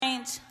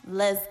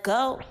Let's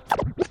go.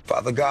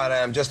 Father God, I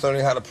am just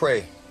learning how to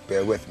pray.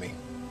 Bear with me.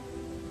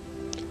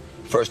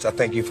 First, I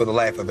thank you for the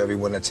life of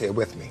everyone that's here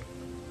with me.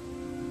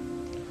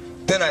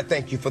 Then I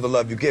thank you for the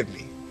love you give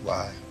me.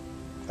 Why?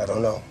 I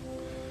don't know.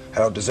 I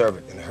don't deserve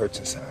it, and it hurts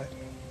inside.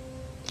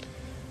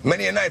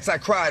 Many a nights I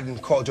cried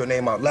and called your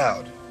name out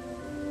loud,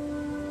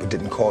 but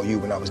didn't call you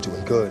when I was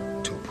doing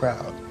good, too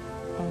proud.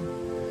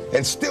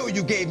 And still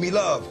you gave me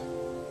love.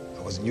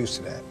 I wasn't used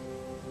to that.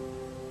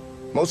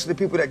 Most of the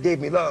people that gave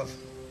me love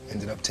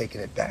ended up taking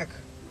it back.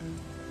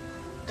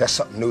 That's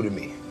something new to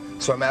me.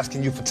 So I'm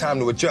asking you for time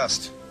to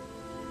adjust.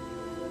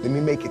 Let me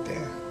make it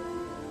there.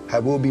 I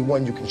will be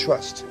one you can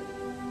trust.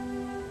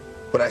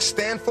 What I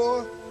stand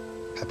for,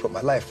 I put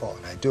my life on.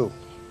 I do.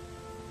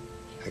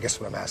 I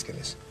guess what I'm asking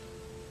is,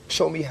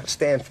 show me how to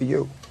stand for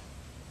you.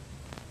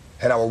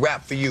 And I will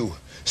rap for you,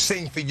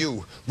 sing for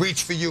you,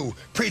 reach for you,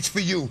 preach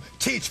for you,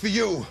 teach for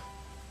you.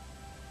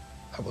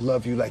 I will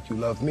love you like you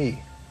love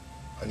me,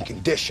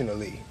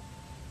 unconditionally.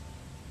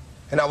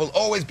 And I will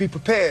always be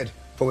prepared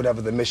for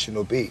whatever the mission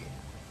will be.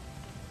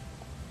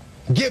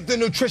 Give the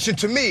nutrition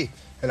to me,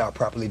 and I'll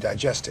properly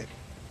digest it.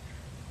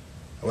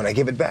 And when I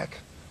give it back,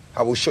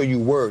 I will show you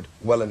word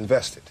well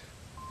invested.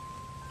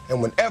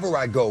 And whenever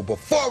I go,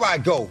 before I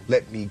go,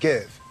 let me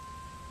give.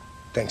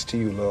 Thanks to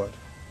you, Lord,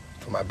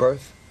 for my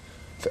birth,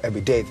 for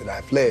every day that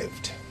I've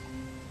lived.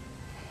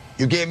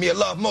 You gave me a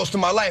love most of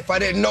my life I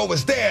didn't know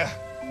was there.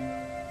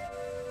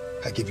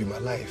 I give you my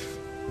life,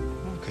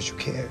 because you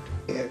cared.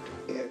 Yeah.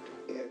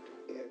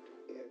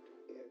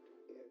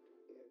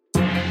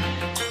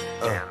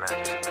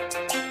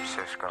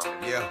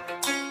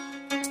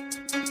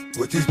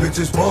 What these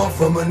bitches want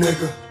from a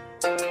nigga?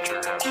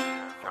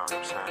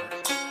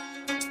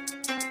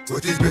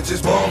 What these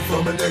bitches want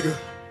from a nigga?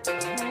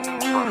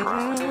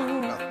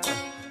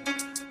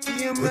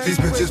 What these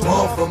bitches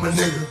want from a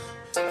nigga?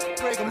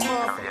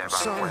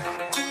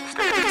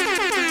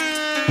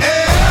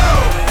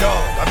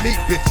 Dog, I meet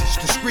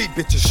bitches, discreet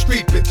bitches,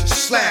 street bitches,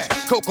 slash,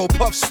 Cocoa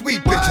Puff,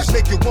 sweet bitches,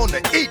 make you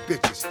wanna eat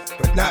bitches,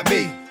 but not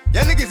me.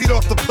 Y'all niggas eat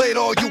off the plate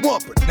all you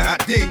want, but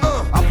not D.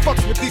 I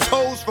fucks with these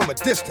hoes from a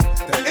distance.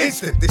 The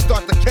instant they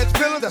start to catch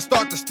feelings, I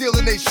start to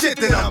stealing they shit,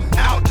 then I'm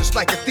out just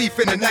like a thief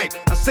in the night.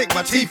 I sink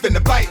my teeth in the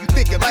bite. You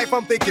thinking life,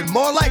 I'm thinking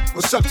more like,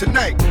 what's up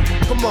tonight?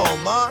 Come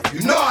on, ma,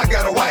 you know I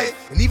got a wife.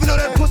 And even though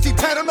that pussy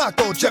tight, I'm not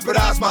gonna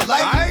jeopardize my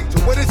life. So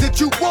what is it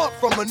you want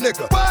from a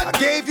nigga? I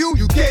gave you,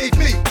 you gave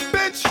me.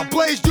 Bitch, I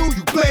blazed you,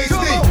 you blazed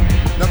me.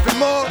 Nothing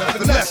more,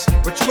 nothing less,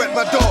 but you at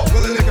my door,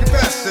 willing to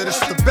confess that it's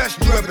the best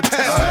you ever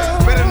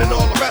tested. Better than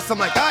all the rest, I'm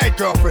like, alright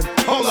girlfriend,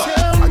 hold up.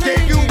 I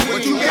gave you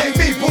what you gave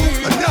me, boo,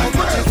 enough.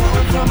 What these bitches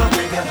want from a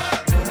nigga?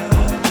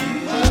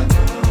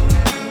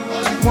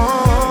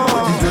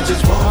 What these bitches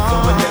want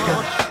from a nigga?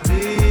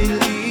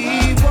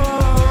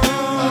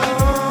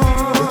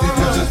 What these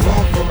bitches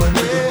want from a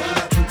nigga?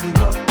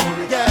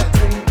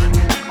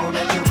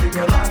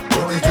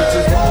 What these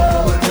bitches want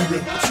from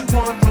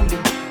a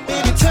nigga?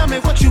 Baby, tell me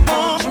what you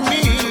want from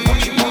me.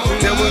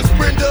 There was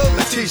Brenda,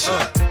 Leticia,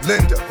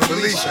 Linda,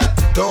 Felicia,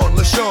 Dawn,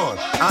 LaShawn,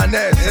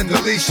 Inez, and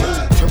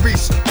Alicia,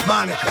 Teresa,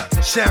 Monica,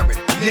 Sharon,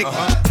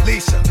 Nikki,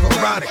 Lisa,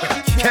 Veronica,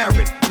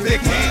 Karen,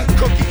 Vicky,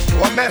 Cookies.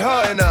 So I met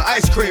her in an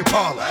ice cream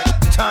parlor.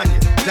 Tanya,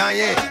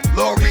 Diane,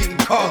 Lori, and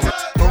Carla,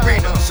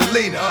 Marina,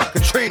 Selena,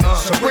 Katrina,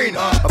 Sabrina,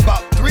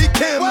 about 3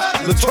 Kims,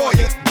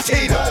 LaToya,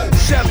 Tina,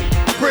 Shelly,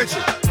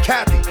 Bridget,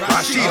 Kathy,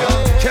 Rashida,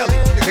 Kelly,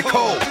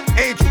 Nicole,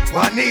 Angel,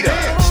 Juanita,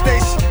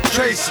 Stacy,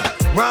 Tracy,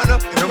 Rhonda,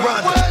 and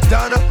Rhonda,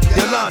 Donna,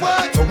 Yolanda,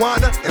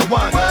 Tawana, and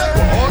Wanda.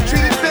 We're all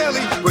treated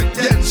fairly, but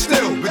yet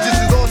still,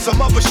 bitches is on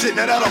some other shit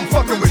now that I'm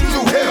fucking with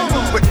Blue Hill.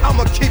 But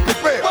I'ma keep it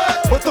real.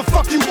 What the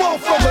fuck you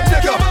want from a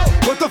nigga?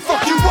 What the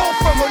fuck you want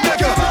from a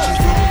nigga?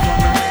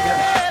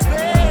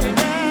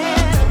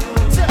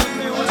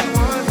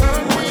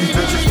 What these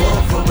bitches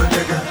want from a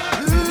nigga?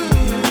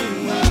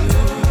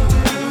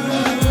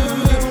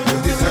 What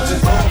these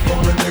bitches want from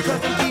a nigga?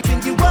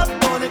 Keeping you up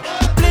on it,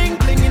 bling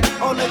blinging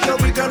on the girl,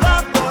 we girl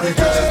up on it. What these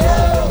bitches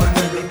want from a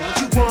nigga? What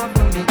you want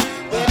from me?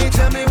 Baby,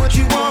 tell me what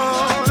you want.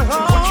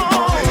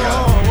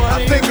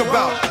 I think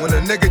about when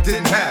a nigga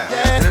didn't have,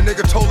 and a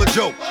nigga told a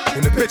joke,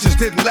 and the bitches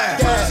didn't laugh.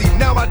 See,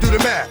 now I do the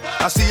math.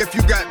 I see if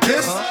you got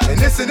this, and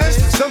this, and this.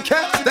 Some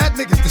cats, that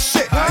nigga's the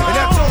shit, and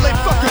that's all they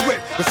fucking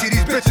with. But see,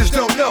 these bitches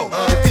don't know.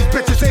 If these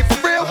bitches ain't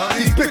for real,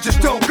 these bitches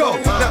don't go.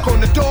 Knock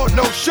on the door,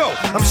 no show.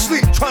 I'm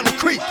asleep, trying to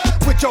creep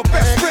with your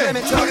best friend.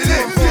 Put it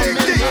in, dig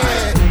deep.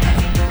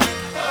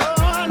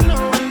 I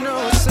know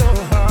it's so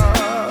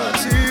hard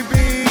to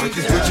be. What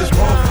these bitches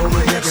want from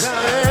a nigga?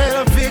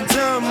 A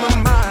victim of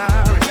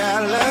my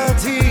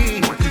reality.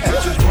 What these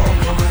bitches want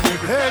from a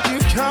nigga? Heard you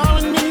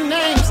calling your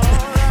names,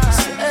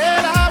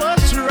 said I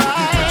was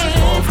right.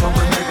 Want from a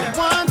nigga?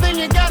 One thing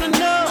you gotta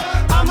know,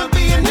 I'ma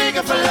be a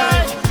nigga for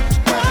life.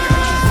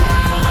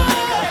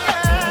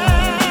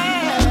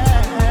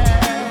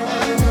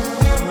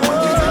 What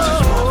these bitches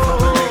want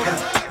from a nigga?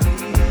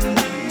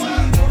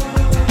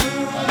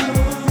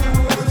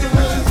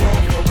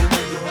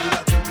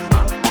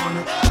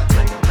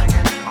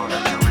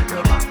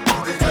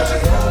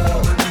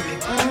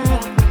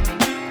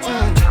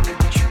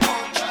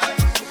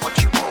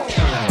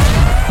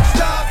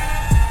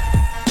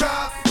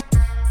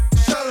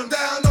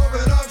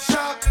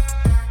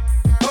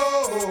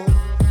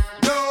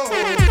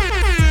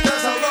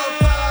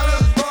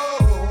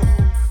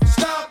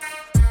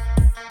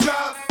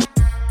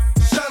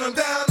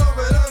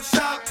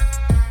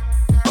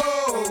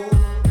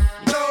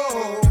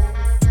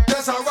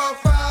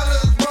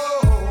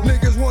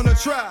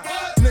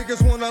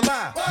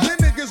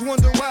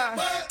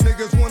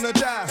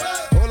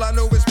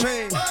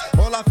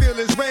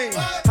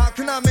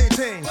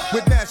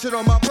 shit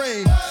on my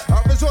brain.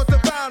 I resort to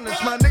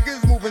violence, my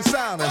niggas moving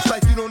silence.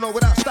 Like you don't know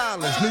what our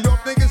style is. New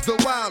York niggas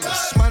the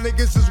wildest, my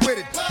niggas is with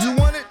it. You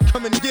want it?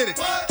 Come and get it.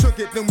 Took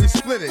it, then we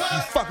split it.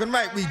 You fucking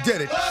right, we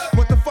did it.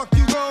 What the fuck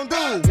you gon'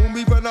 do when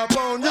we run up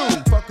on you?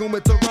 Fucking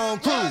with the wrong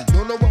crew.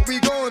 Don't know what we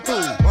going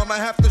through. I might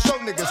have to show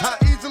niggas how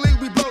easily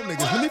we blow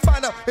niggas. When we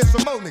find out it's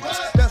some more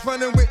niggas that's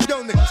running with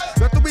yo niggas.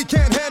 Nothing we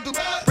can't handle.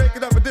 Break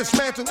it up and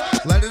dismantle.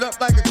 Light it up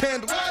like a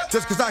candle.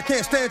 Just cause I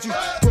can't stand you.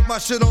 Put my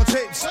shit on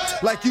tapes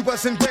like you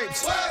bustin'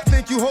 grapes.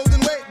 Think you holding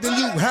weight, then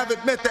you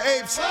haven't met the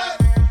apes.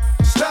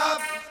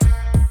 Stop,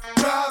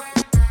 drop,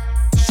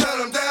 shut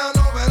them down,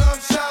 open up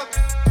shop.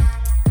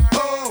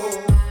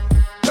 Oh,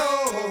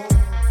 no,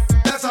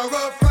 that's how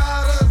Rough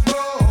Riders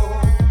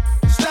roll.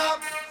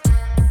 Stop,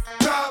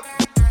 drop,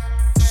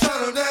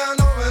 shut them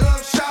down, open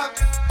up shop.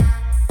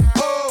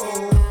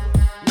 Oh,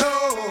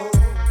 no,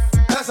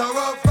 that's how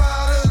Rough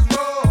Riders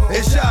roll.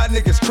 It's y'all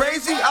niggas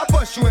crazy? I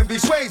bust you and be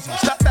Swayze.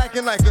 Stop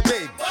acting like a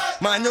baby.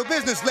 Mind your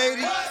business,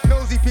 lady.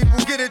 Nosy people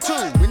get it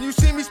too. When you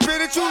see me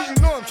spit at you, you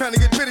know I'm trying to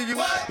get rid of you.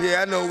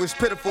 Yeah, I know it's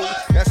pitiful.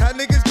 That's how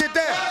niggas get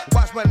down.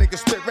 Watch my niggas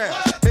spit round.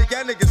 Make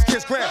y'all niggas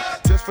kiss ground.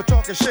 Just for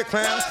talking shit,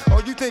 clowns.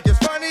 Oh, you think it's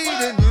funny?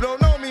 Then you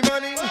don't know me,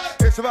 money.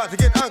 It's about to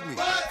get ugly.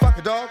 Fuck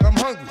a dog, I'm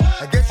hungry.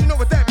 I guess you know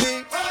what that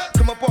means.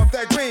 Come up off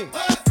that green.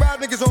 5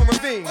 niggas on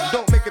ravine.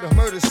 Don't make it a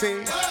murder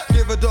scene.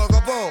 Give a dog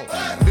a bone.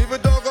 Leave a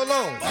dog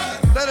alone.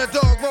 Let a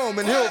dog roam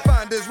and he'll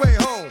find his way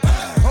home.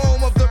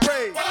 Home of the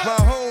brave. My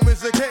home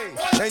is the cave.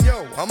 And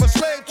yo, I'm a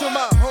slave to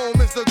my home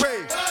is the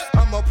grave.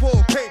 I'ma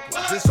pull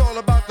papers. It's all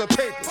about the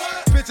papers.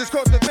 Bitches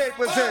caught the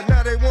vapors and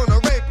now they wanna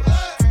rape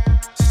us.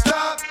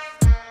 Stop,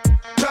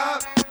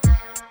 drop,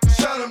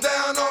 shut them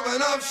down,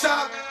 open up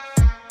shop.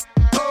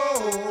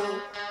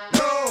 Oh,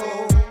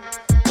 no,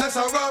 that's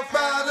how Rough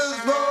Riders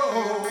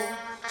roll.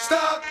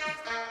 Stop,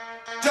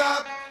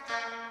 drop,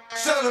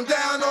 shut them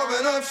down,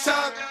 open up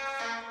shop.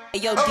 Hey,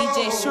 yo,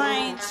 DJ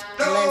Strange,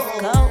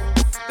 let's go.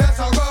 That's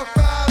how Rough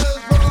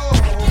Riders roll.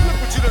 Look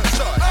what you done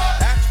started.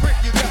 Ask Rick,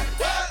 you got it.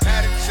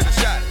 Had it, you should've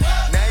shot it.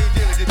 Now you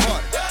dealing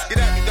departed. Get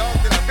at me, dog,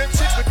 then I rip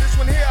shit. But this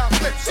one here, I'll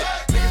flip shit.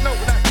 Niggas know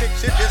when I kick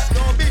shit, it's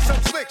gonna be some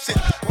slick shit.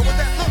 What was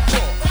that look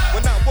for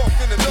when I walked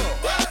in the door?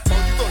 Oh,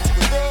 you thought you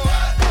was raw?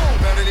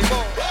 Not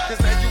anymore, cause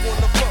now you on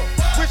the floor.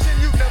 Wishing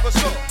you never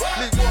saw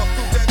me walk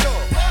through that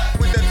door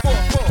with that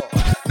 4-4.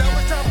 Now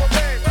it's time for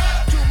bang.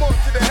 2 more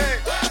to the head.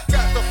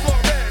 Got the floor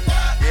red.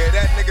 Yeah,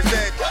 that nigga's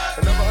dead.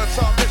 Another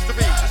unsolved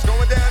mystery. It's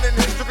going down in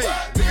history.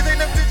 Niggas ain't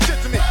never did shit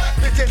to me.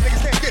 Bitch ass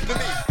niggas can't get to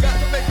me.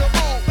 Gotta make a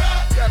move.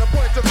 Got a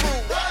point to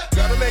prove.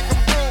 Gotta make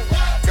them prove.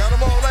 Got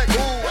them all like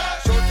ooh.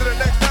 Show it to the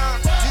next time.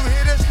 You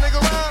hear this nigga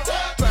round?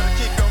 Try to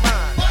keep your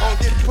mind on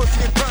getting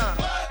pussy and crime.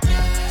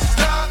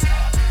 Stop.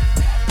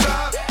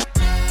 Drop.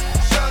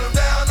 Shut them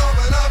down.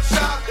 Open up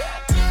shop.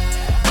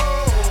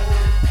 Oh,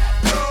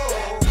 no.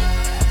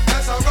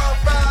 That's how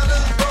Rough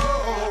Riders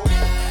roll.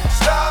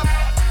 Stop.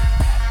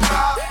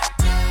 Drop.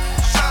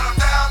 Shut them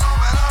down.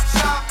 Open up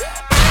shop.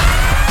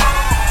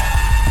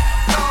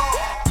 No.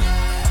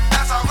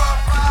 That's how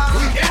Rough Riders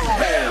roll.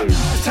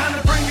 It's time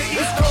to bring the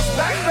East Coast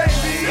back, baby.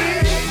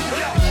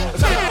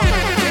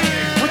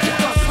 What you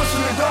thought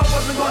switching the dog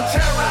wasn't gonna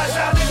terrorize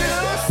y'all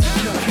niggas?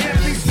 You can't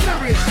be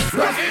serious.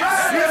 Rough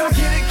Riders. We gon'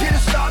 get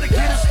it started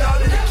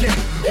again.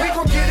 We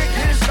gon' get it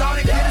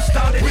started again.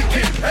 We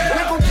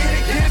gon' get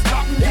it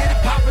poppin'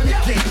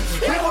 again.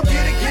 We gon'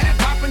 get it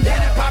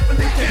poppin'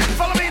 again.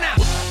 Follow me now.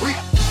 We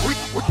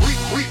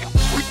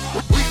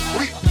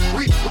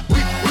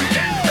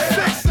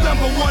 6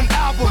 #1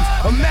 albums.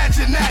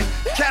 Imagine that.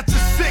 Cats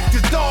are sick.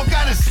 This dog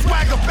got his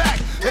swagger back.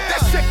 If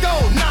that shit go,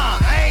 nah,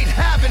 I ain't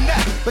having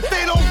that. But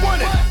they don't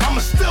want it.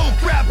 I'ma still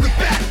grab the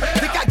bat.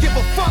 Think I give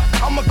a fuck?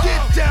 I'ma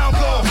get down,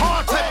 go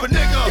hard type of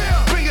nigga.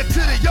 Bring it to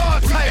the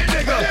yard type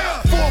nigga.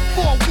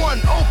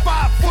 441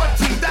 05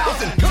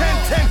 14,000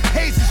 1010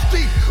 Hazy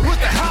Street with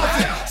the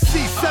housing.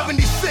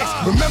 C76.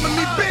 Remember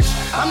me, bitch?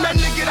 I'm that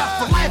nigga that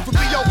for life will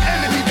be your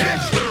enemy,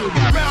 bitch.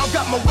 Round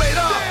got my weight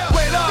up,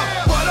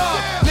 what up?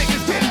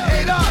 Niggas getting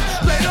ate up,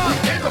 straight up.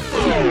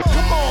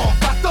 Come on,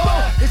 Pato,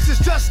 this is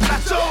just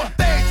not your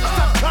day. So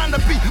stop trying to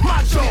be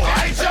macho,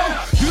 ain't yo?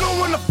 You don't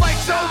wanna fight,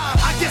 yo?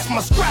 I guess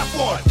my scrap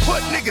on,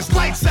 put niggas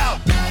lights out.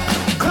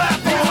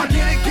 Clap on. We gon'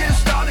 get it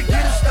started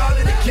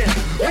again.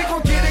 We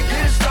gon' get it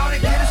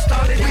started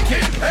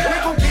again. We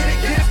gon' get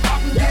it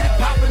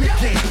poppin'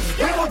 again.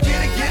 We gon' get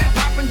it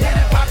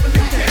poppin'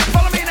 again.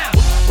 Follow me now.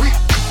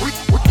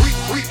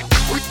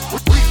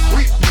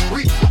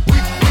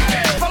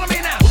 Follow me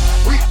now.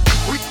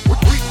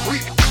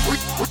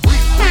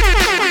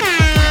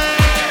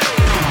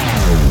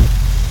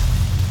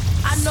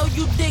 I know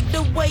you dig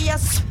the way I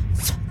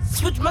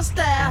switch my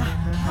style.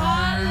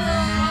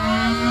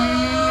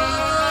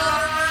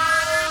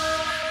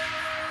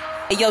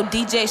 Hey, yo,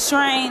 DJ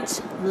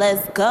Strange,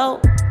 let's go.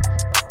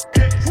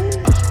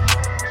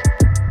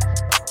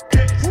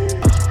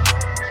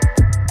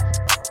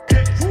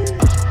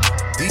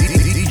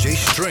 DJ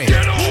Strange.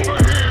 Get over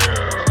here.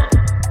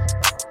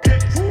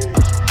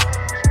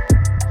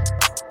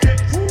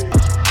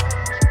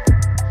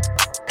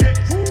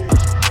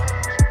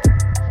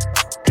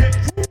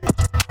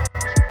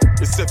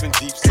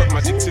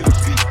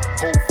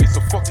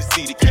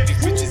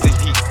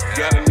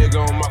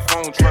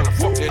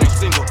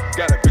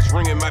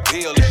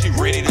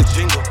 ready to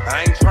jingle.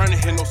 I ain't trying to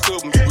hit no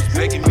sub when you was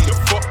begging me to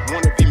fuck.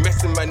 Wanna be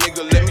messing my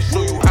nigga, let me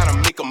show you how to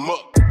make 'em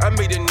up. I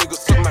made a nigga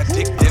suck my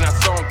dick, then I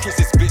saw him kiss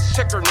his bitch.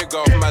 Check her nigga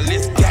off my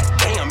list,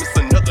 goddamn, it's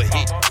another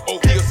hit. Oh,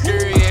 he a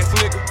scary ass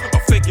nigga, a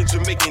faking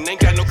Jamaican,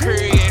 ain't got no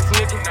curry ass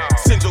nigga.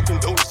 Send your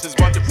condolences,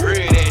 about the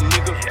bread ass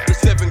nigga. The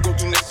 7 go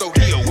do next, so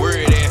he a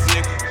word ass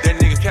nigga. That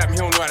nigga cap me,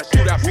 he don't know how to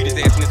shoot, I beat his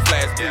ass in his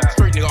flash.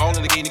 Straight nigga, all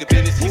in the gay nigga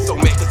business, he so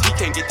mad cause he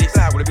can't get this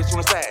side with a bitch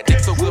on the side. Dick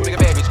so good, make a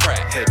bad bitch cry.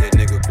 Had that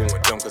nigga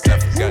going dumb cause I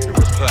forgot to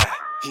reply.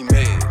 He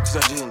mad, cause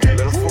I didn't let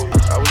him fuck.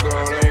 I was going,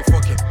 I ain't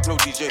fucking, no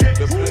DJ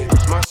to play.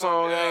 My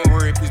song, I ain't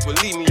worried, please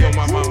believe me on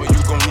my mama,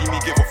 you gon' need me.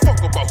 Give a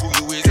fuck about who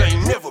you is, I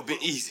ain't never been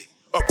easy.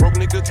 A broke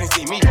nigga can't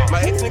see me, my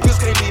ex niggas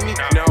can't leave me.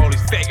 Now all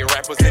these faggot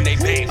rappers in they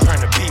bag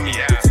tryna beat me.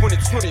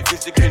 2020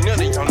 vision, can't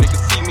none of y'all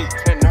niggas see me.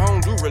 And I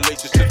don't do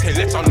relationships, can't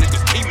let y'all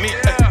niggas keep me.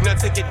 Now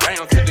take it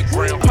down to the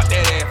ground, pop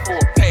that ass for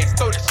a pass.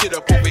 Throw that shit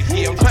up over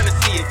here, I'm tryna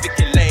see if it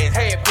can last.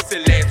 Had pussy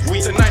last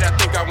week, tonight I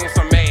think I want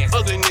some ass.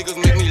 Other niggas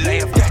make me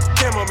laugh,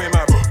 goddamn I'm in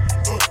my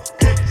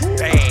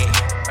bag.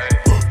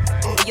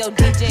 Yo,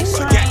 DJ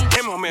Shrine,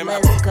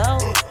 let's go.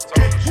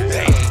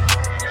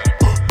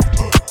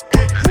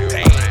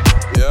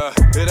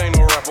 Yeah, it ain't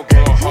no rapper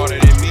going harder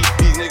than me.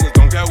 These niggas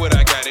don't got what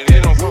I got, and they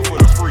don't come for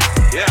the free.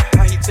 Yeah,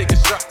 how he taking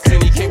shots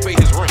and he can't pay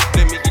his rent.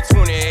 Let me get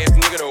 20 ass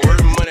nigga the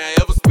worst money I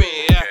ever spent.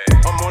 Yeah,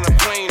 I'm on a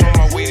plane on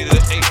my way to the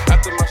A.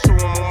 After my show,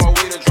 I'm on my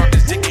way to drop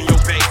this dick in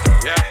your face.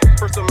 Yeah,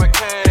 first of my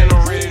kind and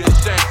I'm ready to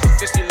shine.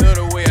 Since she love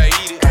the way I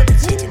eat it, I be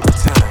taking my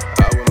time.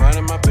 I was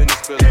minding my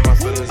business, feeling my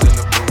feelings in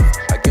the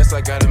booth. I guess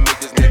I gotta make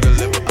this nigga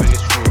live up in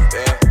his truth.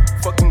 Yeah,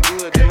 fucking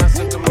good, then I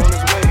sent him on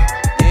his way.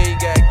 Yeah, he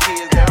got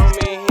kids, that don't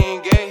mean he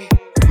ain't gay.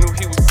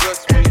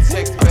 When he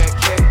text back,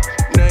 hey,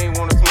 now he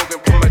wanna smoke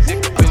and put my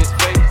dick up in his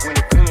face. When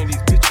he cleaning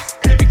these bitches,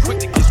 he be quick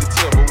to kiss the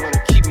tail, but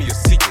wanna keep me a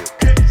secret.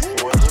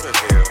 Boy, what the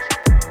hell?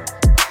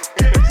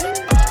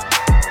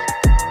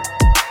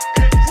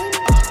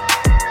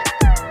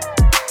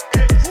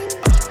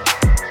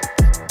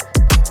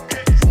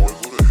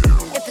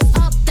 If it's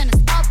up, then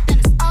it's up, then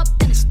it's up,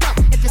 then it's stuck.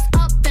 If it's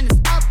up, then it's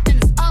up, then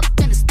it's up,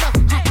 then it's stuck.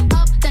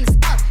 Up, then it's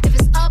up. If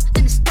it's up,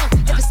 then it's stuck.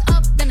 If it's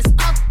up, then it's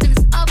up, then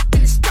it's up,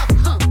 then it's stuck.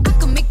 I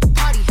can make the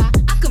party hot.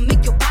 I can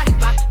make your body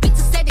rock.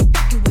 Bitches say they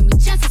fucking with me.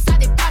 Chances are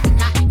they probably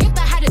not. If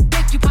I had a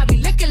dick, you probably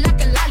lick it like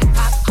a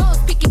lollipop. Hoes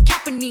speaking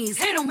Japanese,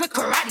 hit 'em with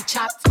karate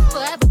chops. I'm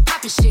forever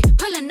popping shit,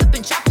 pulling up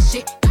and dropping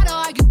shit. Gotta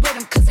argue with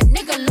 'em 'cause a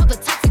nigga love a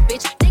toxic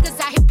bitch. Niggas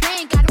out here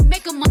playing, gotta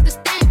make 'em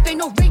understand. Ain't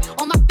no ring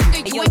on my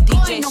finger, you ain't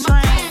boy, on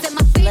my pants. And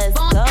my feet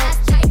on ass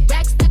tight,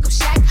 rack stack up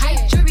shack height.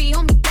 Jury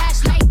on me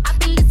flashlight, I've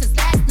been listening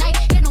last night.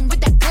 Hit 'em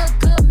with that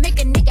good, make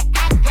a nigga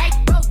act right.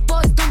 Broke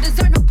boys don't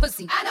deserve no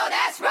pussy. I know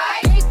that's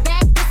right. Big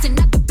bag pussy,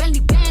 not the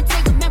Bentley band.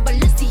 Take a man,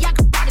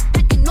 Balenciaga bought it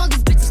back and all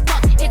these bitches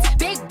fuck. It's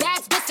big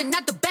bags, pussy,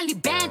 not the Bentley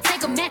band.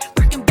 Take a man,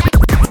 working back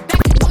and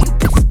all you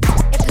bitches fuck.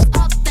 If it's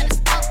up, then it's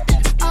up, then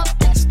it's up,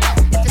 then it's stuck.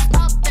 If it's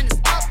up, then it's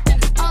up, then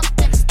it's up,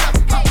 then it's stuck.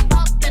 Hey,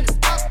 up, then it's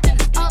up, then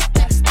it's up,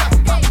 then it's stuck.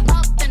 Hey,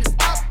 up, then it's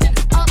up, then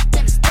it's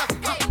up, then it's stuck.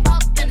 Hey,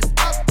 up, then it's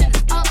up, then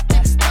it's up,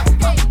 then it's stuck.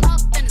 Hey,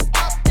 up, then it's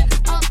up, then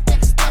it's up, then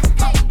it's stuck.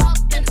 Hey, up,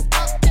 then it's up, then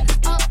it's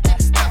up, then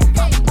it's stuck.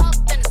 Hey, up,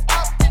 then it's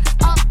up, then it's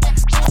up, then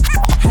it's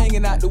stuck.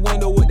 Hanging out the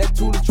window with that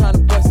Tula trying to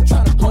bust it.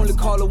 Only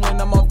call her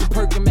when I'm off the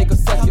perk and make her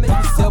suck it.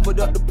 Severed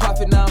up the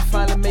profit, now I'm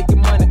finally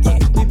making money.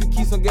 If you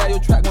keep some gas, your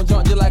track gon'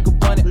 jump just like a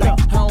bunny. I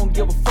don't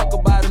give a fuck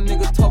about a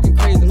nigga talking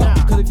crazy.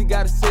 Cause if he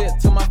gotta say it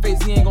to my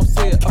face, he ain't gon'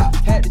 say it.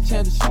 Had the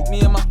chance to shoot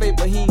me in my face,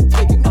 but he ain't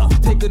take it.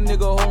 Take a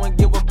nigga home and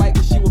give a bite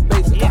cause she was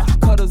basic.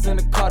 Cutters in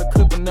the car to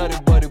clip a nutty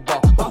buddy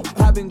ball.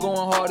 I been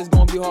going hard, it's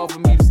gon' be hard for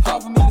me to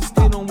stop.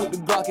 Hit him with the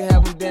Glock and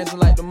have him dancing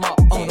like the mop.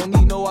 Don't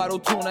need no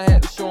auto-tune, I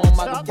had to show him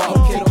out the ball.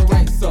 Okay, don't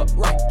ranks up,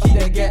 keep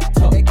that gat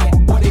tuck.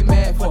 What they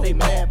mad for? They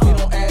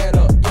don't add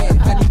up.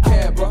 I need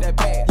cab, bro.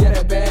 Yeah,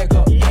 that bag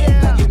up. I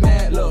get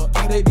mad, love.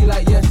 They be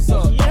like, yes,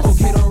 sir.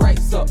 Okay, don't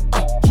ranks up.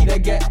 Keep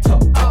that gat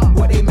tuck.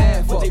 What they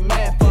mad for? They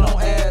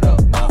don't add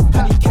up.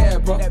 I need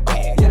cab, bro.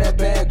 Yeah, that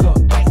bag up.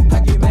 I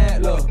get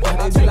mad, love.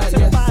 They be like,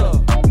 yes, sir.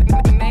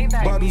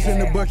 Bottles in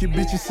the bucket,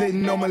 bitches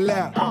sitting on my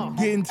lap.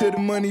 Getting to the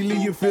money,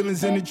 leave your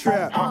feelings in the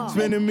trap.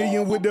 Spend $1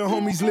 million with the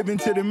homies, living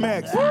to the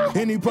max.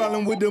 Any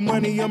problem with the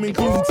money, I'm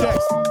including tax.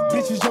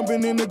 Bitches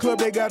jumping in the club,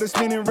 they got a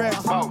spinning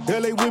racks.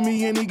 LA with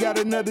me and he got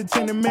another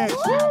 10 to match.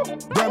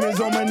 Diamonds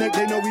on my neck,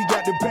 they know we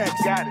got the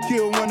packs.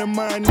 Kill one of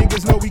mine,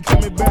 niggas know we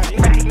coming back.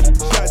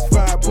 Shots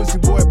fired, pussy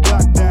boy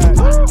block died.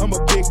 I'm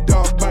a big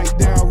dog, bite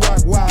down,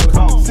 rock wilder.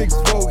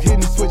 6'4",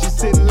 hitting switches,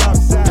 sitting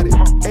lopsided.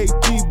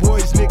 AP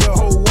boys, nigga,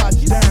 whole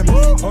watch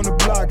diamonds. On the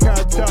block,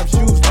 high top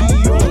shoes,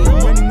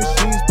 Dior. Money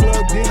machines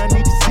plugged in, I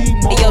need to see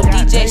more. Yo,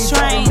 DJ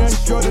Shrine,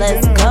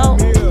 let's go.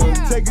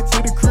 Take it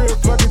to the crib,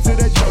 plug it to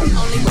that joint.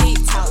 Only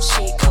big talk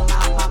shit come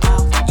out my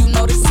mouth. You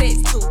know the sex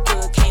too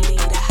good, can't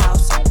leave the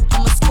house.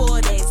 I'm a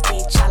sport ass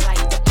bitch, I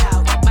like the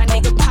pout. My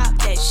nigga pop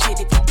that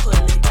shit if you pull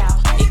it out.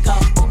 It go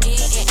in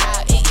and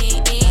out, in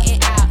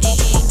and out, in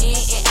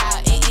and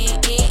out, in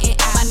and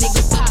out. My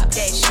nigga pop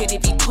that shit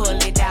if you pull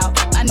it out.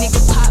 My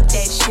nigga pop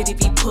that shit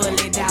if you pull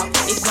it out.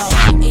 It go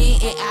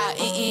in and out,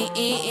 in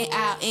and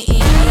out. out, in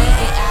and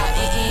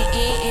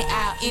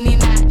out, in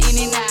and out, in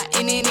and out,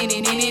 in and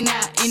out, in and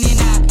out, in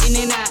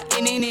and out,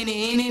 in and out,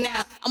 in and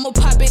out. I'ma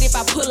pop it if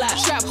I pull out.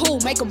 Trap who,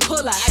 make 'em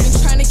pull out. I been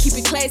tryna keep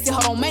it classy,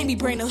 hold on, make me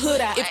bring the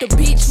hood out. If the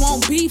bitch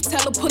want beef,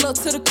 tell her pull up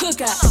to the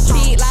cookout.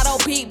 Big lotto,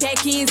 big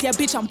back ends, yeah,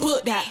 bitch, I'm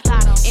booked out.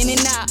 In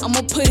and out,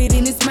 I'ma put it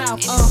in his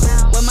mouth.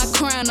 With my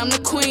crown, I'm the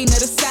queen of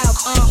the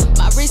south.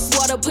 My wrist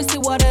water, pussy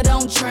water,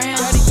 don't drown.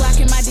 Dirty Glock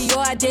in my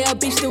Dior, I dare a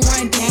bitch to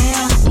run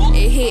down.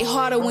 It hit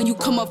harder when you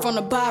come up from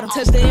the bottom.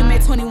 Touch the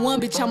MA21,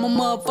 bitch, I'm a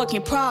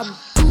motherfucking problem.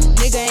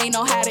 Nigga ain't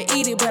know how to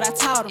eat it, but I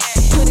taught him.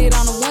 Put it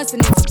on him once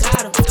and nigga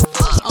got him.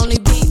 Only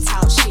big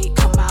talk shit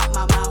come out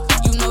my mouth.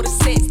 You know the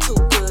sex too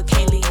good,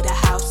 can't leave the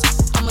house.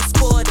 I'm a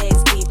spoiled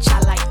ass bitch, I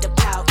like the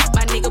pout.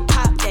 My nigga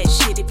pop that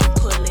shit if you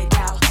pull it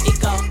out. It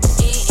go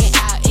in and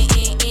out, in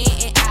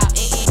and out,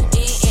 in and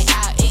out, in and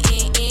out, in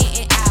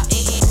and out,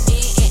 in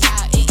and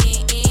out, in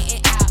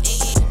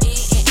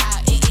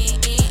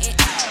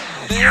and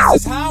out.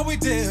 This is how we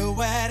do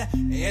it.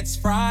 It's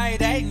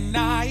Friday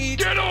night.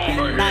 Get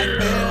over here. I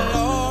feel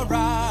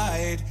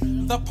alright.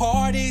 The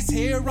party's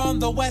here on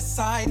the west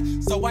side.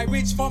 So I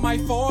reach for my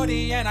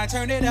 40 and I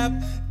turn it up.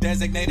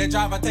 Designated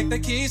driver, take the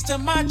keys to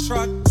my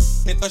truck.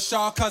 Hit the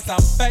shawl cause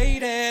I'm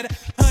faded.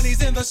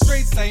 Honey's in the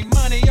streets, say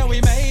money, yo,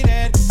 we made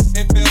it.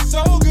 It feels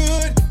so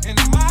good in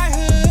my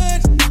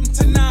hood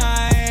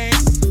tonight.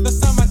 The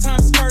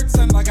summertime skirts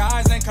and the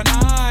guys ain't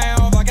canine.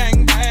 All the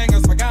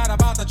gangbangers forgot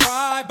about the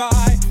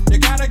drive-by. You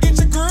gotta get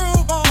your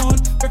groove on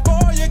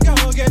before you go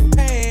get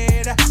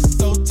paid.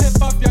 So tip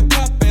up your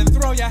cup and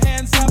throw your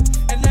hands up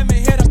and let me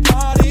hear the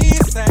party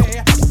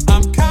say,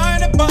 I'm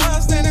kinda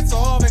buzzed and it's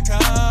all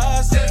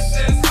because this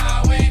is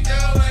how we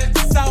do it.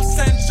 South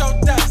Central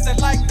does it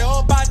like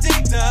nobody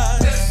does.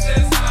 This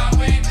is how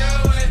we do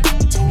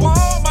it. To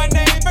all my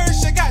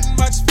neighbors, you got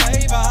much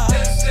flavor.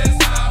 This is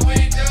how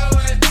we do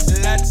it.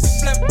 Let's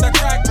flip the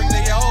crack, bring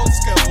the old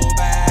school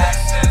back.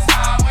 This is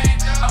how we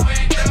do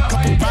it.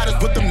 Couple riders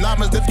with them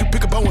llamas if you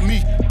pick up on with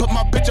me. Put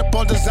my bitch up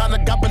on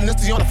designer, got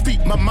Balenci on her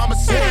feet. My mama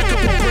said,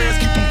 couple prayers,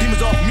 keep them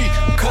demons off me.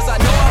 Cause I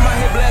know I'm out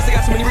here blessed, I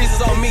got too many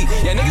reasons on me.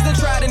 Yeah, niggas done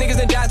tried and niggas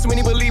done died, too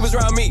many believers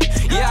around me.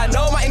 Yeah, I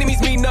know my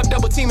enemies meeting up,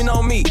 double teaming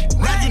on me.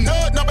 Now you know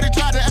it, nobody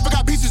tried to ever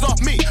got pieces off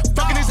me.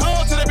 Fucking these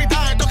hoes till they be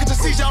dying, don't get your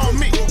seizure on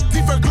me.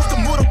 Deeper goose the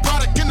motor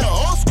product in the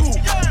old school.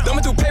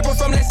 Thumbing through paper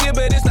from last year,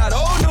 but it's not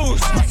old news.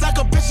 My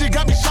psycho bitch, she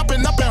got me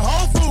shopping up in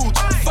Whole Foods.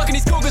 Fucking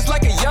these cougars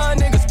like a young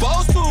nigga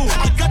supposed to.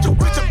 I got your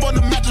bitch up on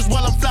the mattress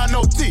while I'm flying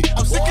OT.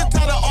 I'm sick and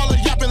tired of all the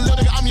yapping, little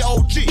nigga, I'm your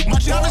OG. My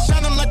diamond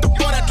shining like the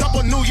boy that drop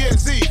on New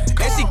Year's Eve.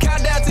 And she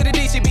count down to the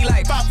D, she be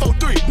like 5, 4,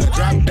 3. Now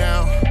drop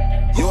down,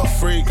 you a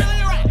freak.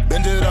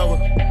 Bend it over,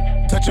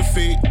 touch your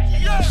feet.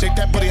 Shake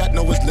that booty, I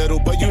know it's little,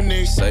 but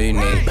unique. So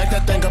unique. Back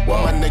that thing up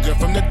on my nigga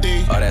from the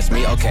D. Oh, that's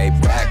me, okay,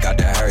 back out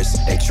the hearse.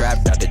 They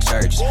trapped out the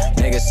church.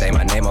 Niggas say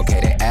my name, okay,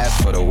 they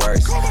ask for the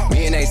worst.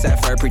 Me and A$AP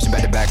Ferg preaching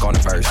back to back on the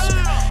verse.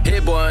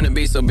 Hit boy on the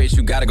beat, so bitch,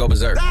 you gotta go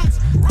berserk.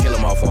 Kill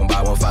them off one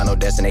by one, final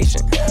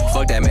destination.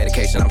 Fuck that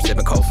medication, I'm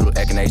sipping cold flu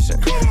echinacea.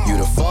 You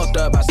done fucked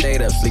up, I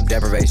stayed up, sleep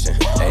deprivation.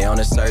 They on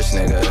the search,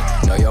 nigga.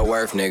 Know your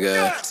worth,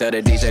 nigga. Tell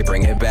the DJ,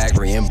 bring it back,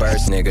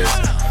 reimburse, niggas.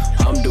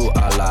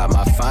 Alhamdulillah,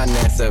 my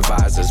finance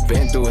advisors.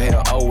 Been through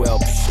hell, oh well,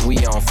 psh, we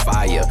on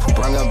fire.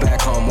 Bring her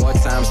back home more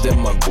times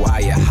than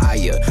Maguire.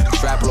 Higher,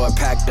 Trap Lord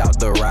packed out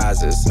the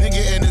risers.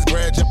 Nigga in his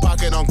bread, your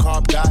pocket on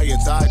carb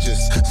diets. I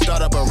just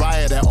start up a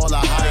riot at all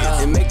I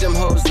hire. And make them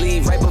hoes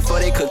leave right before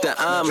they cook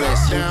the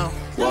omelets. Down,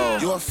 whoa,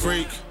 you a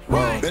freak.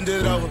 Whoa, bend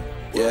it over.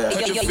 Yeah,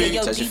 touch your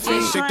feet, touch your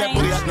feet. Shake that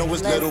booty, I know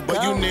it's little,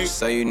 but unique.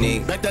 So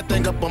unique. Back that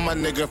thing up on my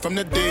nigga from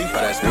the D. Oh,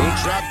 that's me.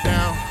 Drop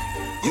down,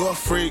 you a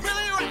freak.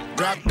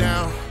 Drop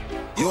down,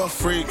 you a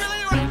freak.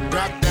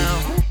 Drop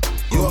down,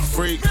 you a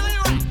freak.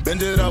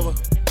 Bend it over,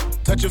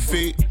 touch your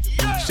feet.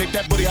 Shake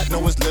that booty, I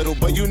know it's little,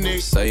 but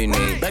unique. So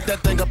unique. Back that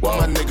thing up on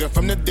my nigga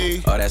from the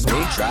D. Oh, that's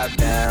me. Drop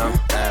down,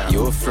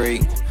 you a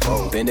freak.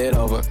 Bend it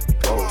over,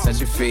 touch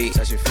your feet.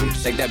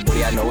 Shake that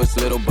booty, I know it's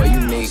little, but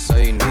unique. So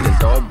you need to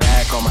throw it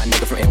back on my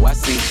nigga from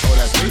NYC. Oh,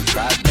 that's me.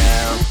 Drop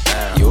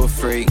down, you a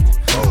freak.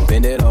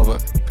 Bend it over,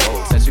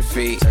 touch your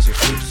feet.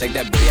 Shake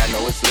that booty, I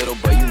know it's little,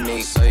 but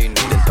unique. So you need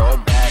to throw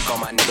it back on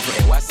my nigga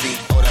from NYC.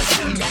 Oh,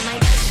 that's me. That my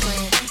best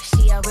friend.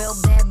 She a real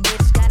bad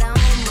bitch, got her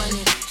own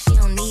money. She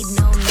don't need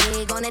no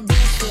nigga on the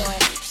dance floor.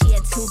 She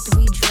had 2,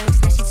 3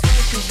 drinks, now she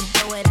twerking. She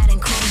throw it out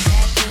and come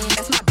back in.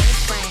 That's my best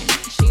friend.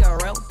 She a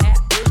real bad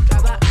bitch,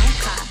 drive her own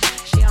car.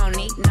 She don't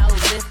need no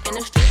lift in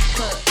a strip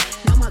club.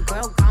 No, my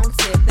girl gon'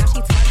 tip. Now she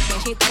twerking,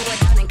 she throw it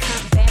out and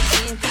come back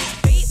in.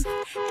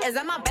 Is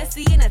that my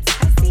bestie in a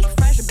taxi?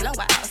 Fresh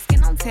blowout,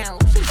 skin on town,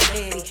 she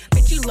ready.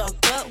 Bitch, you look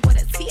good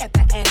with a T at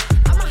the end.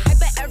 I'm a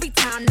hyper every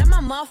time, not my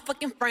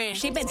motherfucking friend.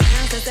 She been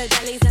down since the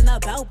jellies and the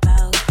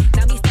bobo.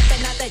 Now me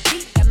stepping out the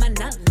Jeep, got my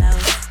nut low.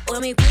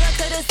 When we pull up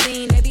to the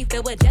scene, they be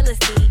filled with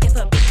jealousy. If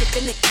a bitch is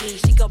in the key,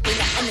 she gon' bring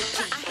the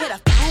energy. I hit a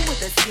phone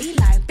with a T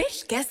like,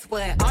 bitch, guess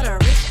what? All the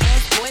rich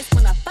ass boys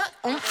wanna fuck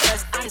on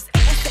us. I just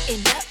ass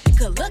sitting up, you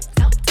could look,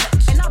 don't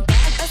touch. And I'm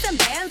bad, bustin'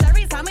 bands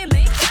every time we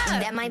link up.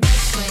 That my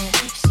best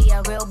friend. She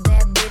a real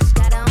bad bitch,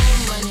 got her own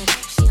money.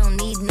 She don't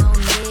need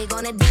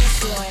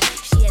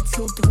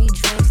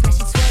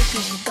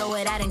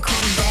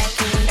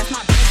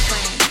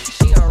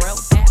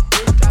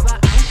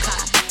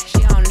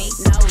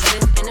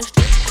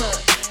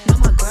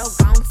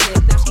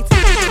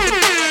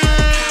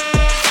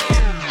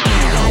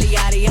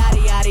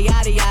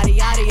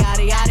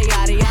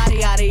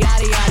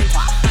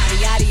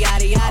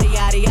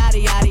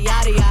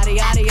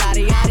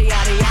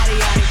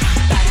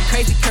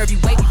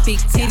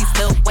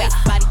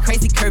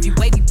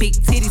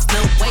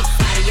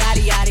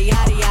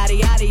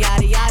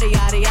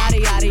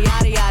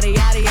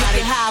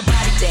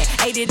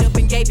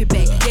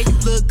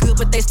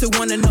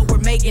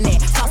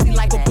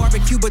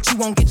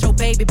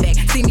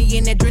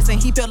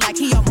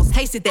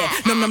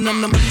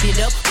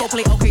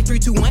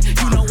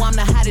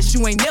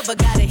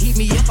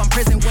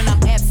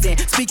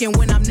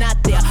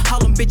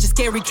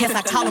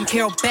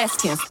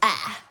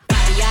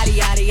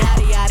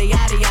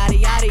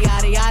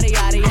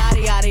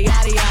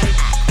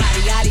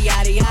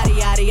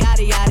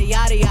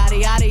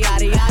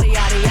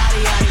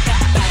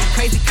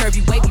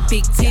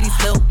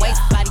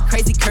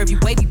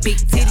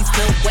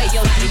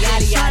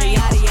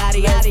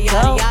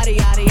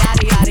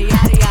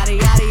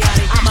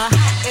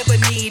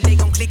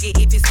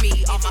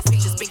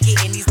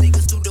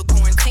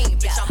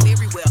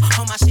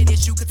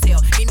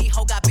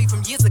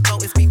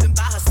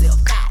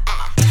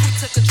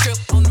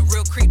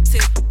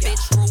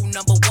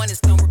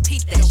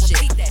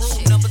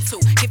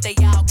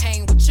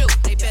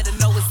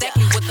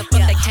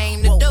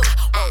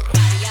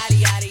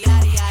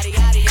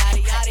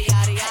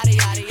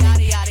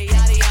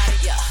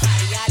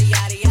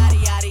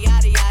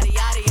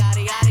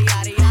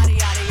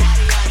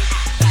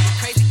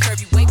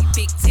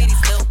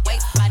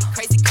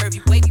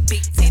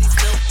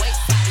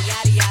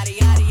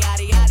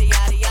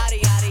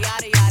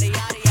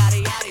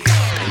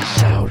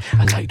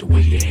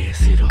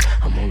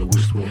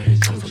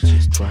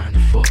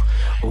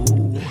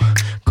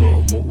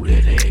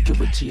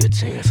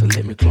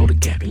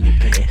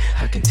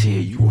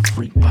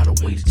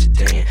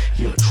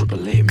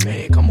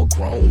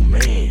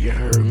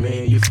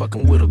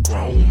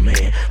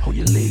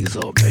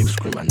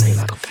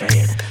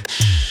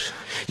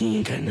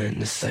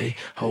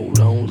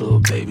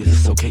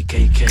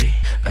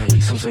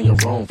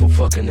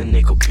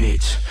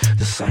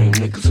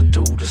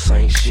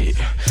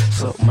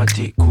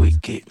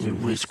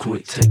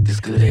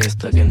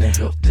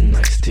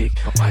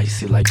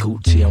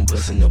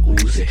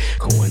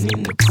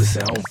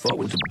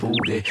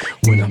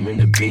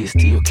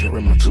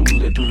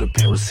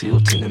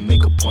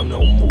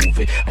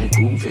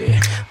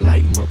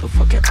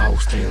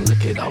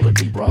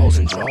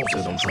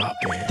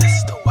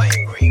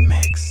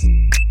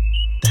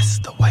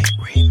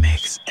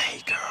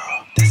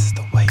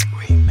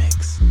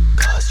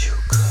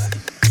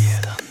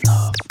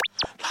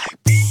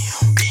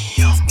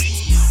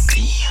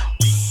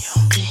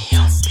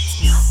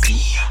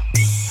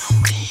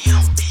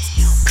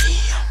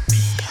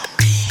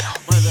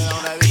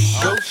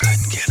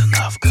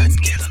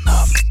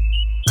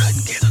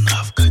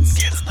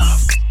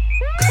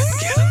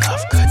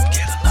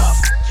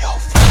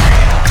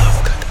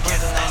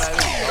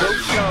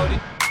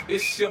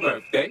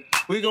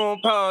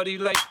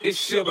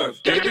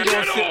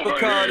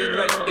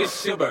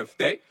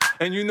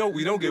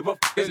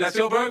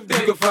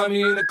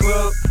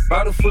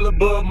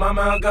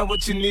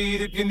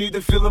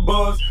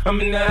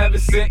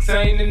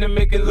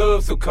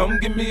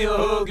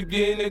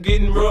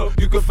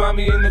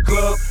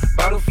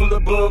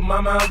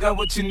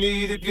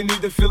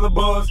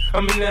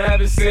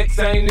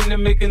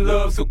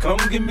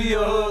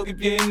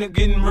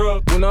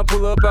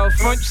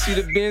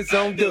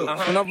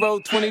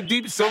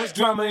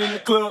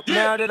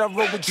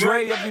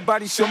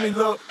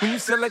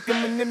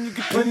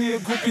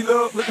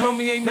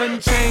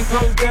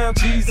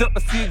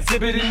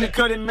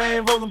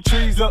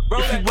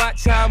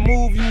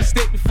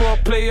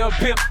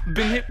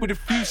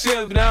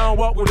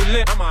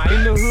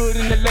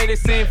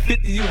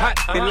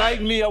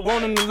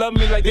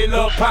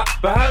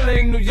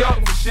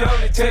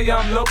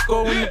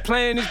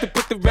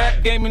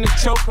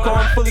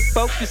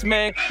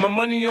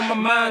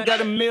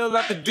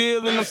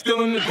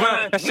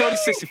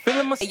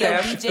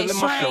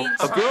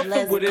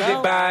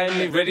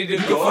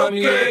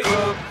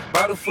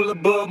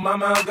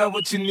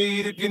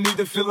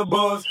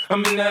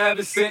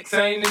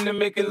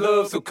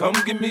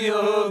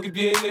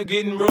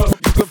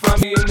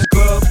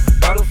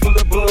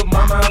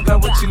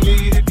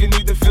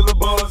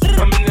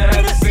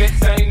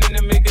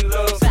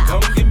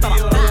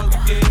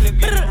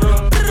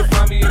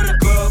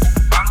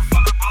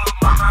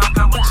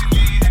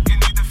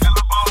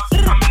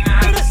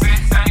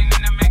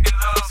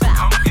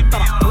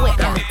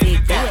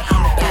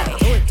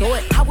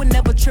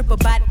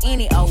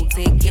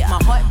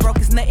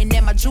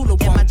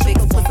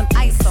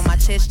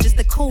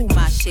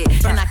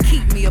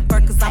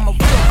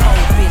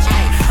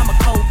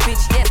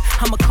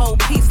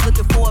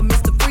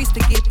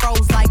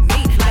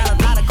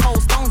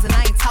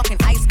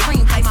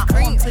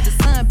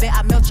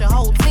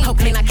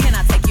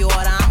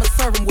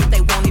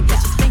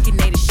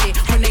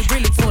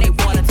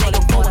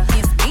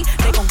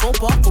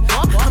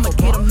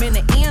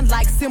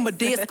remember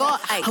dead Scar.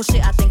 Oh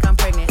shit, I think I'm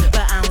pregnant,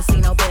 but I don't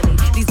see no belly.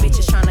 These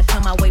bitches tryna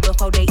come my way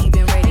before they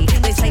even ready.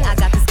 They say I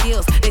got the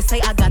skills, they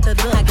say I got the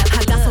look.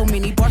 I got so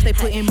many bars, they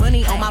putting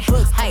money on my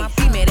books. Hey,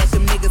 be mad at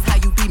them niggas, how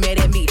you be mad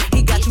at me?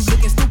 He got you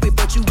looking stupid,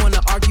 but you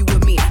wanna argue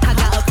with me. I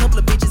got a couple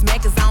of bitches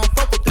mad cause I don't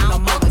fuck with them no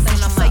more. And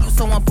I say you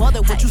so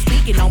unbothered, what you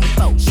speaking on me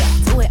for? Yeah,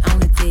 do it on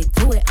the dick,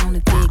 do it on the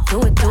dick, do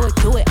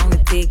it on the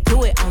dick,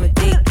 do it on the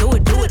dick, do it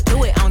on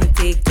the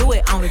dick, do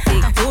it on the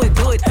dick,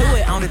 do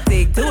it on the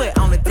dick, do it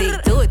on the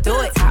dick, do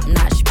it. Top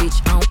notch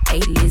bitch on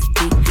A-list,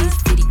 big this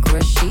city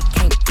girl shit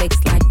can't flex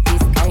like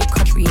this. Old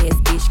country ass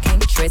bitch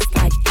can't dress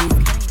like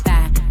this.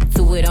 Bye,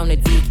 do it on the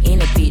dick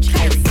in a bitch.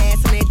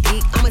 Pass on that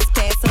dick, I'ma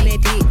pass on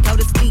that dick. Go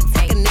to sleep,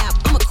 take a nap,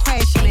 I'ma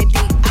crash on that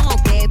dick. I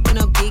won't bad for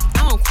no dick,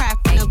 I won't cry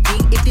for no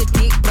dick. If the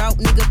dick broke,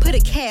 nigga, put a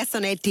cast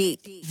on that dick.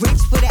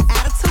 Rich with an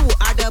attitude,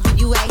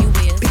 RWA.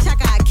 Bitch, I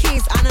got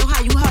kids, I know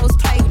how you hoes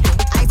play.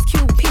 Ice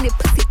Cube, peanut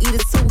pussy, eat a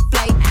souffle.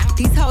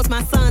 These hoes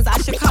my sons, I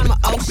should call them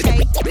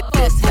O'Shea.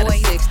 This had a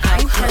six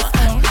I'm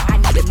personal. I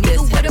need a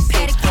nigga with a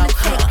paddock and a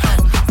tech.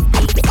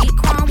 Eat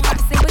chrome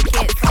hearts and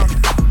baguettes.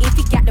 If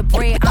he got the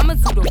bread, I'ma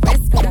do the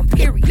rest for him,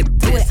 period.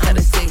 Do it on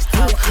the six,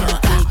 do it on the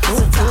big,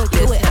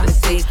 do it on the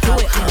six, do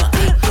it on the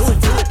big, do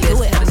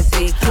it on the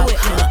six, do it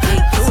on the big,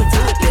 do it on the six, do it on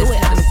the big, do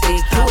it on the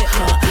six, do it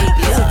on the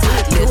big,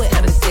 do it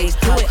on the six,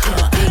 do it on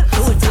the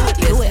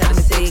six, do it on the big, do it on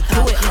the six,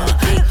 do it on the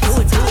six, do it on the big,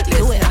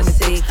 do it on the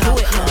six.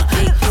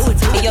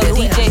 Yo,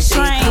 DJ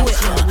Strange,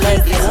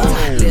 let's go.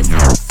 Let's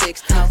have a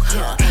six talk.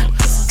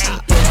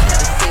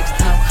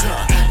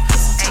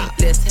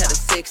 Let's have a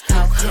six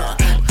talk.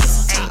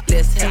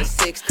 Let's have a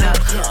six talk.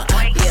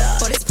 Yeah.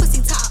 For this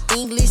pussy talk,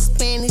 English,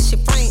 Spanish,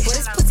 and French. For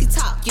this pussy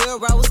talk,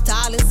 Euros,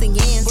 dollars, and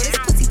yens. For this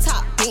pussy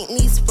talk,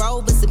 Bentleys,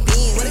 Rovers, and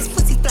Benz. For this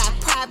pussy fly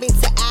private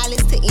to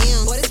Alice to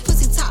M. For this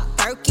pussy talk,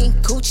 Birkin,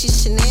 Gucci,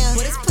 Chanel.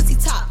 For this pussy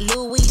talk,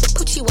 Louis,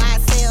 Gucci,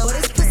 YSL. For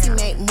this pussy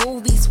make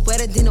movies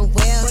wetter than a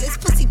well. For this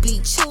pussy be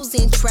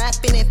choosing,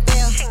 trapping, and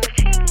fail.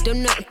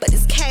 Don't nothing but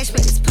this cash,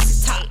 man, this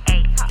pussy talk.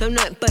 Don't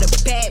nothing but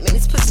a bad man,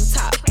 this pussy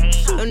talk.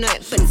 Don't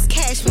nothing but this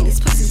cash, man, this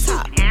pussy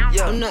talk.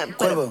 Don't nothing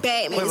but a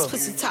bad man, this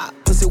pussy talk.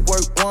 Pussy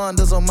work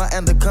wonders on my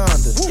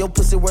anaconda. Your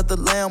pussy worth a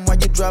lamb while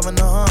you driving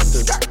a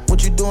Honda.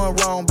 What you doing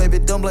wrong, baby?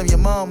 Don't blame your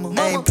mama.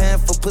 I ain't paying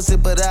for pussy,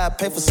 but I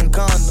pay for some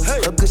condoms.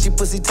 Her cushy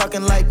pussy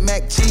talking like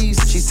mac cheese.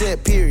 She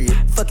said period.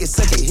 Fuck it,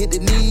 suck it, hit the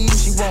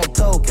knees. She want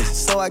tokens,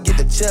 so I get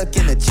the chuck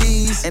and the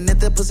cheese. And if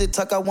that pussy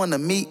talk, I wanna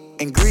meet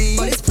and greet.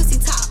 For this pussy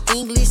talk,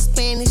 English,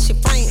 Spanish,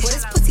 and French. For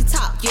this pussy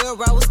talk,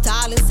 Euros,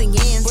 dollars, and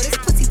yens. For this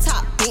pussy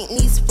talk,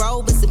 Bentleys,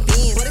 Rovers, and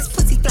Benz. For this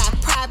pussy fly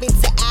private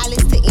to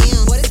Alice to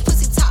M. For this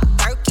pussy talk,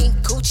 Birkin,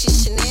 Gucci,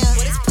 Chanel.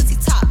 For this pussy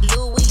talk,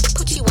 Louis,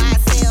 Gucci,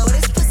 YSL. For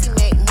this pussy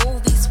make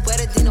movies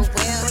wetter than a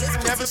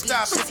well. Never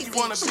stop if you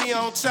wanna be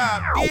on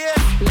top. Yeah.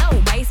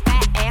 Low waist,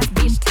 fat ass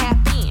bitch, tap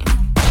in.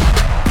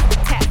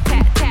 Tap,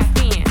 tap, tap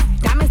in.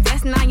 Diamonds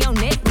dancing on your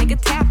neck, nigga,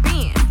 tap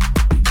in.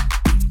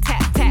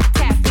 Tap, tap,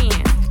 tap in.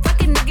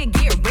 Fucking nigga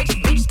get rich,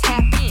 bitch,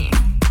 tap in.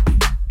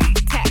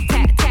 Tap,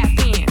 tap, tap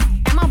in.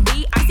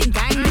 MLB, icy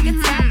gang, nigga,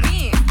 tap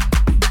in.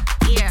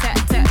 Yeah. Tap,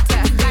 tap,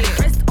 tap. Got it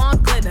wrist on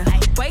glitter,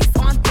 waist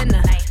on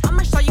thinner.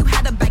 I'ma show you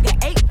how to bag an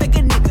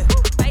 8-figure nigga.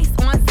 Face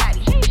on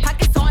zaddy,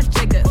 pockets on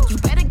jigger. You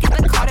better get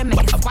the card and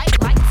make it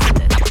swipe like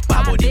Tinder.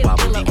 Wobbly,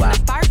 wobbly, wop.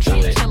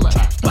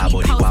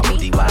 Wobbly,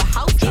 wobbly, wop.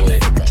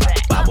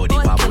 Wobbly,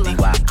 wobbly,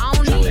 wop. I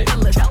don't need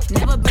fillers.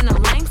 Never been a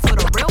lame, so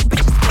the real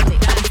bitch is feel it.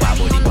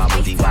 Wobbly,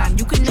 wobbly, wop.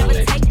 You can never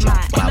take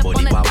mine.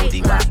 Wobbly,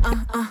 wobbly, wop.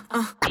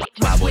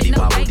 Wobbly,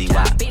 wobbly,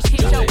 wop. Bitch,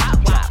 hit your wop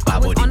wop.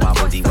 Wobbly,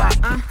 wobbly, wop.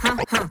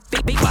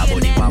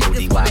 Wobbly,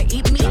 wobbly, wop.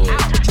 Eat me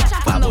out.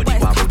 Wobbly,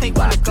 wobbly,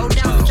 wop. Go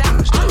down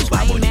south.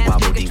 Wobbly,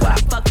 wobbly, wop.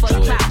 Fuck for the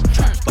clout.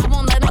 I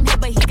won't let him hit,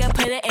 but he can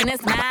put it in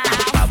his mouth.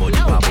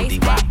 Wobbly, wobbly,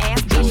 wop.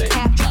 Ass bitch,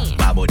 tap in.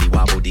 Wobbly,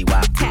 wobbly,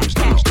 wop. Tap,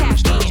 tap, tap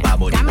in.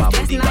 Wobbly, Diamonds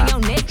wobbly, dancing on your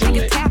wop. neck,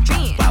 nigga, tap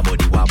in.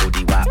 Wobbly,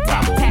 wobbly, wop.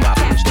 Wobble,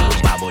 wobble.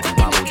 Wobbly,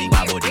 wobbly,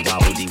 wobbly,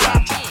 wobbly,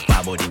 wop.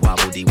 Wobbly,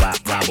 wobbly, wop.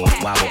 Wobble,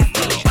 wobble.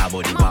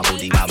 Wobbly,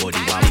 wobbly, wobbly,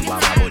 wobbly, wobbly,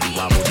 wobbly, wobbly,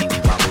 wop.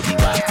 Wobble,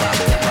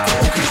 wobble.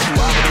 Okay, she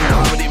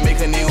wobbly,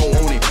 make a nigga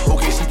want it.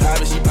 Okay, she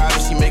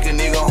private, she make a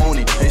nigga own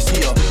it. And she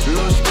a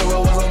little stripper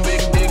with some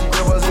big dick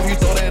grippers. If you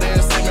throw that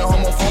ass at me,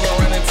 homophobe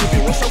around and tip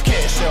it. What's your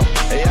cash out?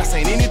 Hey, I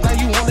seen anything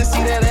you want to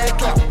see that ass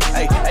clap.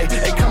 Hey, hey,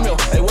 hey, come here.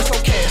 Hey, what's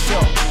your cash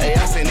out? Hey,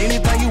 I seen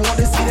anything you want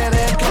to see that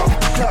ass clap.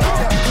 Clap,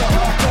 clap,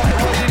 clap, clap.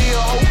 What it is,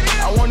 ho?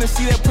 I wanna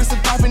see that pussy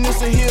poppin',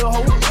 it's a hill,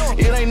 ho.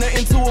 It ain't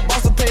nothing to a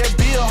boss to pay a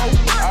bill, ho.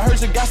 I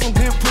heard you got some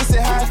good pussy,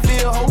 how I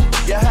feel, ho.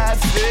 Yeah, how I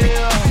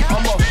feel.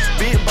 I'm a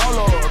big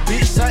baller,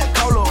 big shot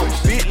caller,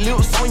 big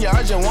lips on you,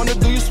 I just wanna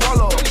do you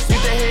swallow. If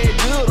that head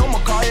good, I'ma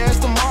call your ass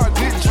tomorrow.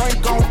 Good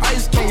drink on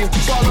ice, can you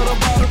swallow the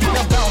bottle?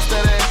 Now bounce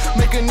that ass,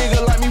 make a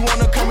nigga like me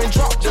wanna come and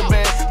drop the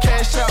bag.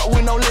 Cash out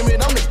with no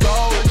limit, I'm the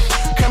goal.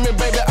 Come here,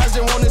 baby, I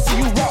just wanna see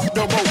you rock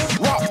the boat,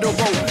 rock the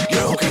boat.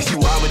 Yeah, okay, she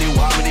wobbly,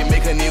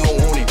 make a nigga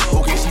want it.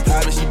 Okay, she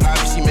private,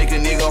 she make a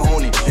nigga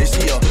own it. And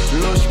she a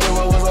little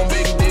stripper with some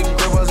big dick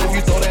grippers. If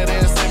you throw that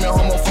ass at me,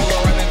 homophobe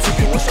around and tip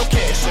it. What's your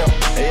cash out?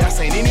 Hey, I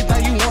seen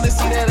anything you want to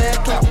see that ass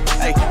clap.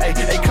 Hey, hey,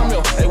 hey,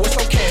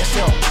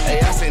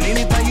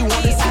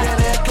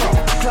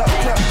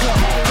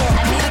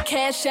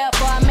 cash out,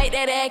 boy, I make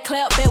that ass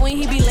clap. Bet when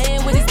he be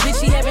laying with his bitch,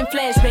 he having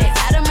flashbacks.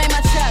 I done made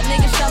my trap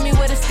nigga show me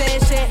where the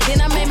stash at.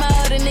 Then I made my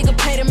other nigga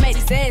pay to make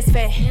his ass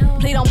fat.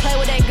 Please don't play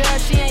with that girl,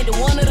 she ain't the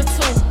one of the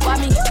two. Why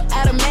me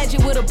out of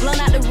magic with a blunt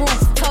out the roof?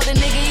 Told the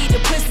nigga eat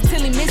the pussy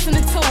till he missing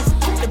the tooth.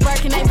 The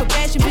Birkin ain't for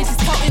fashion, bitches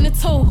toting the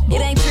two.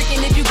 It ain't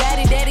tricking if you got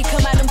it, daddy,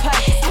 come out them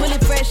pockets. Pull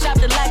it fresh off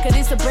the locker,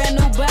 this a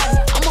brand new body.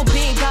 I'm a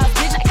big boss,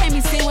 bitch, I can't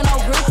be seen with no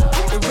grip.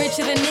 The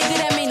richer the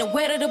nigga, that mean the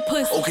wetter the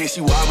pussy. Okay,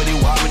 she wobbly,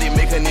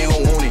 make a nigga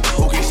want it.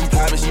 Okay, she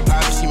poppin',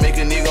 she make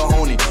a nigga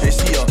horny. And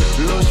she a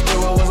little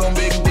stripper with some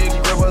big dick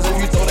grippers. If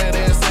you throw that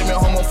ass at me,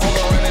 homophobe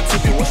around and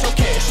tip it. What's your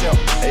cash out?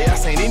 Hey, I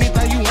seen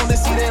anything you want to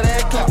see that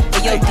ass clap.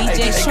 Hey, yo,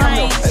 DJ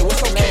Strange. Hey,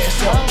 what's your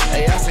cash out?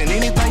 Hey, I seen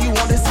anything you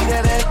want to see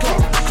that ass clap.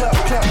 Clap,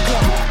 clap,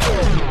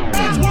 clap.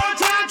 Bounce one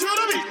time, true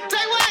to me.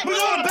 Say what? We're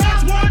gonna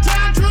bounce one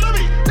time, true to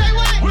me. Say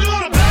what? We're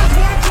gonna bounce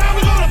one time,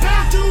 we're gonna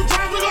bounce two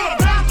times, we're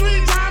gonna bounce three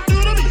times,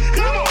 true to me.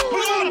 Come on,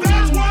 we're gonna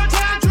bounce one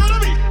time, true to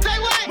me. Say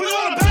what? We're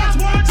gonna bounce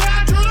one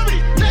time, true to me.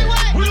 Say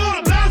what? We're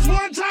gonna bounce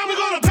one time,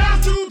 we're gonna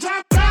bounce two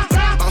times, bounce.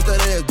 Bounce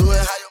that ass, do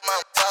it how your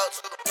mama talk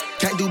to.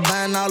 Can't do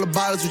buying all the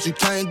bottles, what you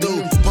can't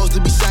do. Supposed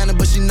to be shining,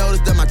 but she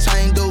noticed that my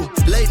chain do.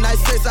 Late night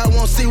sex, I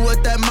won't see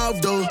what that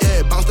mouth do.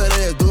 Yeah, bounce that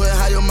ass, do it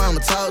how your mama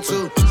talk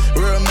to.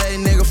 Real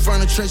made nigga from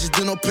the trenches,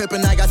 do no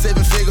pimpin'. I got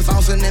 7 figures,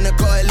 bouncing in the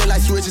car, it look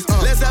like switches.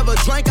 Let's have a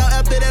drink out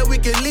after that, we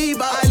can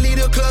leave out. I leave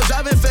the club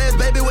driving fast,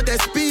 baby, with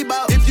that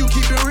speedboat. If you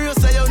keep it real,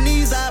 say your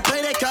knees, I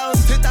pay that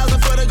cost. 10,000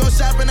 for to go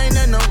shopping, ain't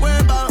nothing to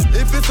worry about.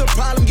 If it's a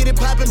problem, get it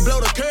poppin', blow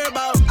the curb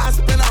out. I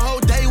spend a whole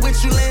day with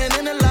you laying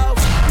in the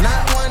loft. Not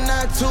one,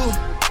 not two,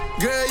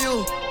 girl,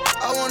 you.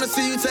 I wanna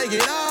see you take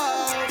it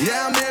off.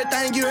 Yeah, I'm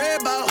everything you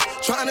heard about.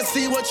 Tryna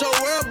see what your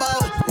world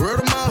about.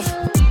 Word of mouth.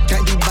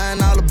 Can't be buying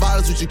all the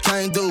bottles, what you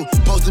can't do.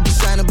 Supposed to be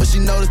shining, but she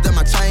noticed that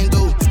my chain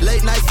do.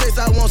 Late night sex,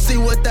 I won't see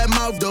what that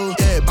mouth do.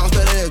 Yeah, bounce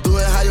that ass, do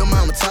it how your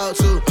mama talk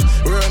to.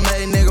 Real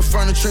made nigga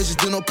from the trenches,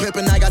 do no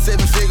pimpin'. I got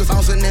 7 figures,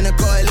 bouncing in the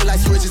car, it look like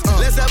switches.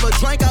 Let's have a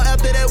drink out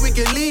after that, we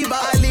can leave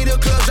out. I leave the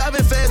club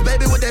driving fast,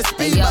 baby, with that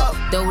speed out.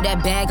 Throw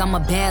that bag, I'm a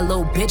bad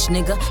little bitch,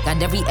 nigga.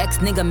 Got every ex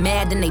nigga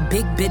mad and they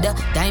big bidder.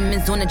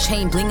 Diamonds on the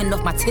chain, blingin'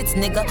 off my tits,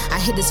 nigga. I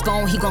hit his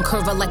phone, he gon'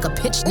 curve her like a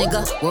pitch,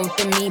 nigga. Worth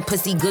the mean,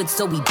 pussy good,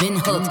 so we been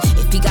hooked.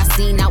 If he got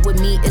seen out with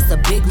me, it's a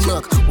big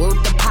look.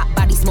 Worth the pop,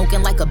 body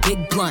smoking like a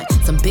big blunt.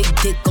 Some big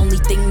dick, only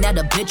thing that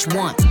a bitch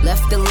want.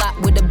 Left the lot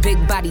with a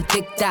big body,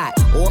 thick dot.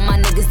 All my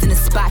niggas in the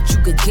spot, you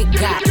could get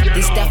got.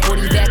 This that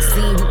 40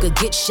 vaccine, you could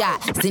get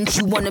shot. Since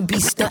you wanna be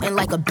stuntin'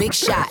 like a big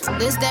shot.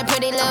 This that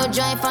pretty little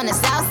joint from the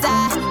south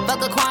side.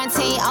 Fuck a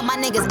quarantine, all my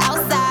niggas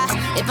outside.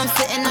 If I'm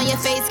sitting on your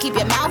face, keep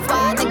your mouth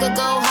wide. Nigga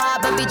go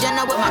hard, but be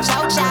gentle with my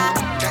chow chow.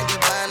 Can't be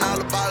buying all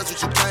the bottles,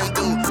 what you can't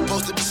do.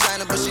 Supposed to be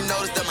shining, but she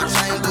noticed that my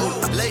chain do.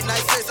 Late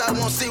night sex, I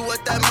won't see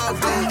what that mouth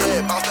do.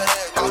 Yeah, bounce that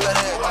ass, bounce that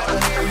ass, bounce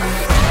that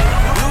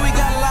ass. Louis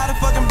got a lot of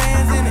fucking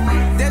bands in it.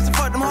 That's the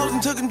fuck them hoes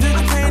and took them to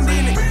the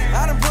pandemic.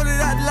 I done put it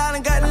out the line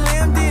and got the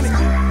lamb in it.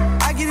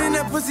 I get in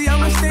that pussy,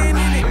 I'ma stand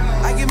in it.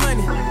 I get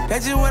money,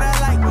 that's just what I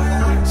like.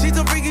 She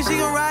so freaky, she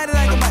gon' ride it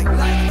like a bike.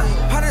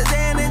 Put it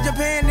down in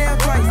Japan, damn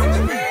twice.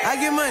 I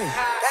get money,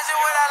 that's just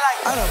what I like.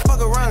 I done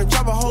fuck around and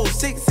drop a whole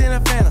 6 in a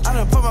phantom. I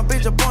done put my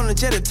bitch up on the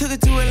jet and took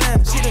it to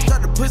Atlanta. She done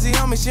dropped the pussy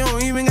on me, she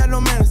don't even got no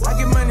manners. I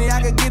get money,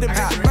 I can get a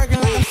bitch working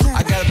like I'm saying.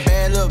 I got a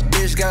bad little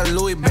bitch, got a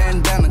Louis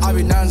bandana. I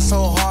be nothing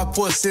so hard,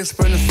 put 6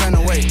 for the fan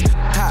away.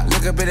 Hot,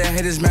 look up at that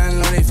haters, man,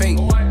 know they fake.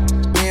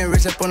 Being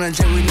rich up on a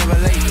jet, we never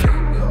late.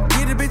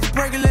 Get a bitch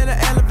perky, let her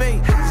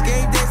elevate.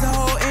 Skate days a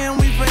whole and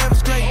we forever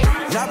straight.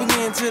 Dropping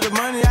into the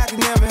money, I can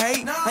never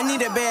hate. I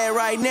need that bag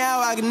right now,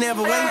 I can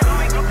never wait.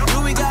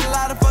 Louis got a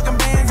lot of fucking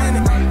bands in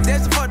it.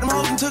 That's the fuck them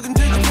hoes and took them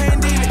to the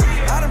pandemic.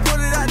 I done put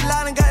it out the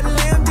line and got the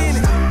lamb in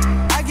it.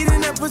 I get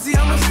in that pussy,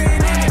 I'ma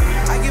stand in it.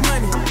 I get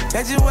money,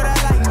 that's just what I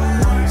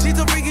like. She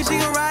so freaky, she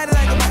gon' ride it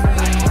like a bike.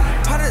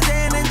 Put it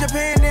down in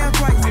Japan, damn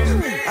twice.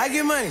 I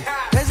get money,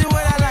 that's just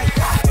what I like.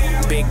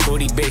 Big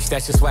booty bitch,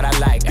 that's just what I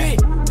like. Ay.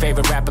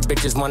 Favorite rapper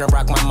bitches wanna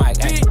rock my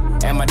mic. Ay.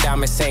 And my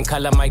diamonds same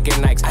color, might get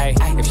Nikes. Ay.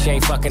 If she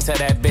ain't fucking to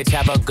that bitch,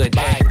 have a good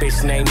day.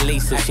 Bitch named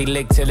Lisa, she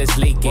lick till it's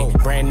leaking.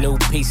 Brand new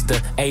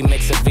pista, A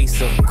mix of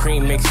Visa.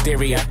 Cream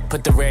exterior,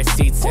 put the red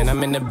seats in.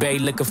 I'm in the bay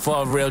looking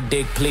for a real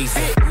dick, please.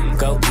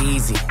 Go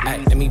easy, ay.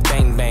 Let me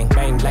bang bang.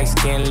 Bang like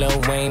skin, Lil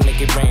Wayne,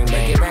 make it rain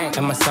bang.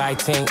 And my side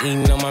team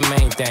eating on my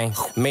main thing.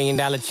 $1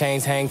 million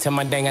chains hang to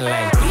my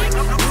dang-a-lang.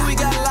 We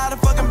got a lot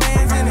of fucking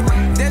bands in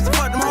it. That's the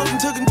fuck them hoes and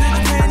took them to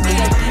the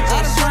pandemic.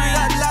 I done put it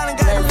out the line and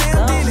got the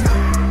lamb in it.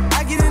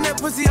 I get in that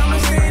pussy, I'ma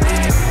stand in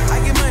it.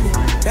 I get money,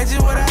 that's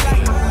just what I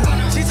like.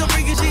 She so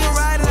freaky, she gon'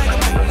 ride it like a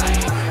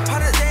bike.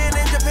 Put it down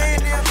in Japan,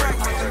 damn right.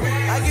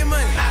 I get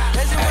money,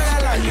 that's just what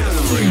I like. I need a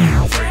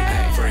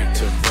freak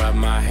to rub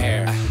my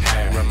hair,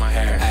 rub my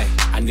hair.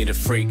 I need a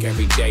freak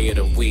every day of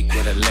the week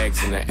with her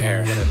legs in the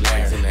air,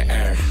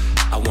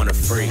 I want a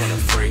freak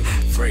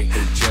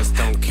who just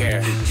don't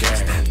care,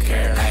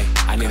 Ay,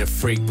 I need a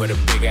freak with a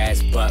big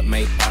ass butt,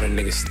 make all the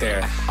niggas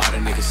stare,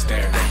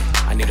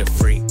 I need a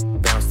freak,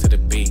 bounce to the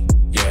beat,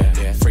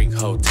 yeah. Freak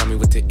hoe, tell me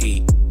what to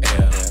eat,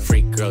 yeah.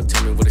 Freak girl,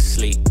 tell me what to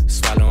sleep,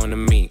 swallow on the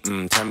meat,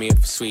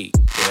 sweet.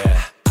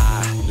 Yeah, I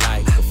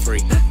like a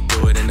freak.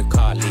 Do it in the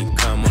car, leave,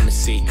 come on the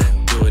seat.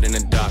 Do it in the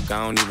dark,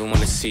 I don't even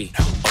wanna see.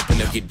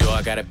 Open up your door,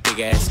 I got a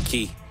big ass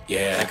key.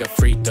 Yeah, like a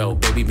free throw,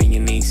 baby, be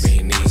your niece.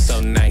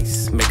 So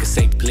nice, make her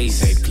say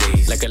please.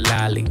 Like a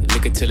lolly,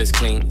 lick it till it's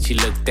clean. She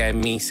looked at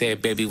me,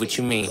 said, baby, what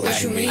you mean?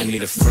 I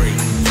need a freak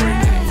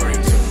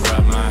to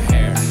rub my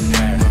hair.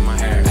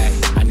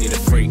 I need a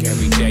freak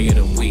every day of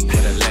the week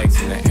with her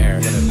legs in the air.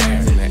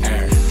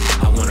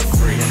 I want a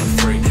freak,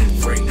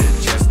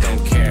 just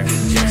don't care.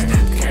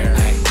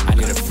 I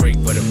need a freak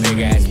with a big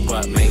ass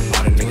butt, make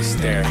all the niggas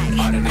stare.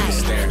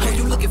 Are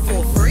you looking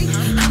for a freak?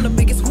 I'm the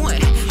biggest one.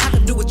 I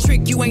can do a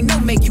trick, you ain't no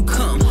make you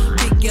come.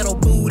 Big ghetto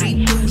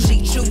booty,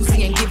 bougie,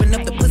 choosy, ain't giving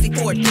up the pussy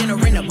for a dinner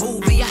in a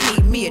movie. I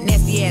need me a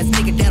nasty ass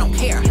nigga that don't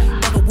care.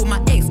 Fuck with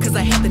my ex, cause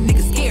I had the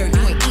nigga scared.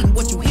 You ain't eating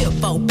what you here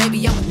for,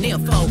 baby, I'm a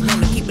nympho. Known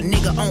to keep a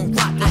nigga on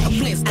rock like a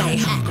Flintstone.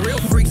 Real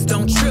freaks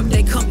don't trip,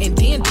 they come and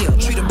then deal.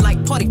 Treat them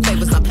like party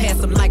favors, I pass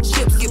them like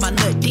chips. Get my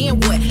nut, then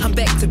what? I'm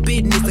back to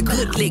business, a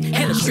good lick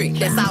and a trick,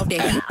 that's all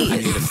that he is. I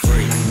need a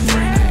freak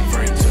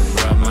to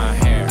rub my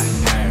hair.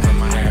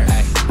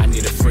 I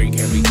need a freak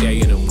every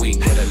day of the week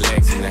with her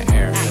legs in the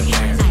air.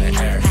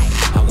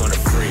 I want a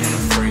freak,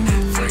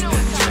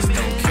 just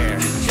don't care.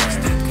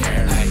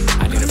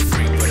 I need a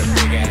freak with a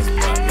big ass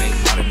butt, make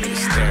all the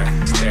niggas stare.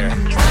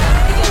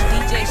 Yo,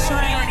 DJ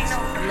Shrine,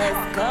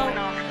 let's go.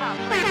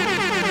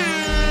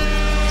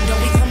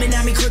 Don't be coming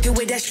at me crooked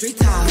with that street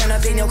talk. Run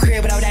up in your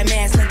crib without that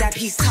mask, let that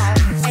piece talk.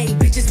 Hey,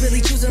 bitches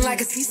really choosing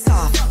like a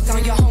seesaw.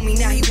 On your homie,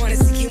 now he wanna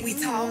see can we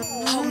talk.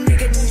 Oh,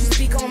 nigga, don't you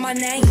speak on my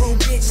name. Boom,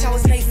 bitch, I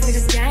was made for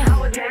this game.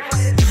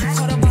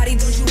 Told her body,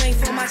 don't you ain't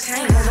for my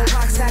chain. On the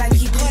rocks that I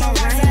keep in my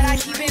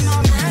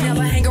rain.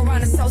 Never hang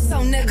around a so-so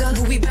nigga.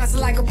 Who be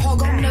bouncing like a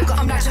pogo nigga.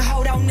 I'm not your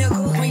hold on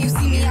nigga. When you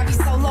see me, I be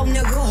solo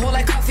nigga. Hold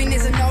like coffin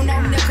is a no-no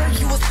nigga.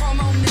 You was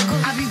promo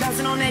nigga. I be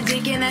bouncing on that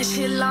dick and that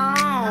shit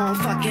long.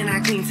 Fucking I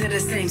clean to the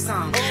same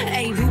song.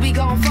 Hey, who be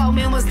gon' fall,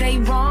 man, was they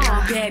wrong?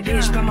 Bad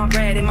bitch, but my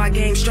bread and my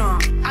game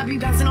strong. I be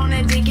bouncing on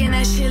that dick and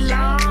that shit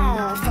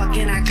long.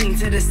 Fucking I clean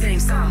to the same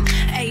song.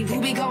 Hey,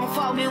 who be gon'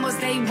 fall, man, was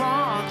they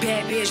wrong?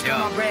 Bad bitch, but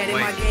my bread and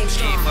my game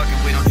strong. You ain't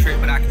fucking with no trick,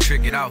 but I can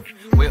trick it off.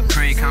 Whipped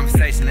cream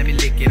conversation, let me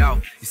lick it off.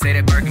 You say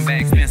that Birkin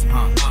bag expensive,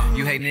 huh?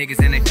 You hate niggas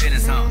and they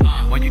feelings, huh?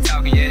 When you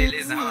talking, yeah, they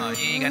listen, huh?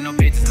 You ain't got no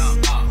bitches,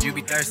 huh? You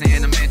be thirsty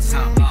in the mentions,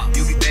 huh?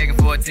 You be begging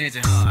for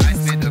attention, huh? I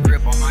spent the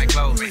grip on my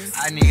clothes.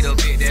 I need a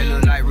bitch that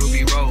look like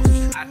Ruby Rose.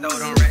 I throw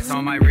them rats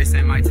on my wrist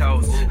and my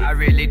toes. I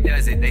really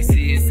does it, they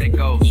see it, say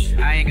go.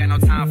 I ain't got no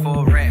time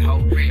for a rat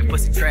hoe. The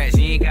pussy trash,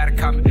 you ain't gotta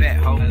call me back,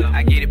 ho.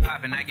 I get it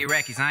poppin', I get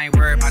rackies, I ain't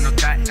worried about no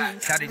thought.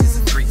 Shout it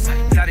just a freak,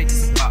 shout it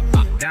just a pop.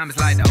 Diamonds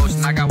like the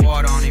ocean, I got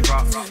water on these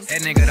rocks.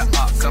 That nigga the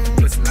up, couple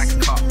pussy like a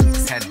car.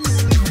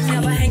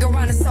 Never hang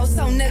around a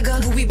so-so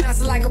nigga. Who be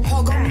bouncing like a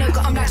pogo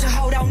nigga. I'm not your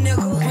hold on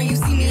nigga. When you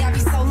see me, I be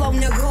solo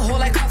nigga. Hold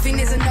like coffin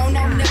is a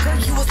no-no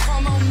nigga. You was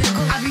promo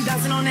nigga. I be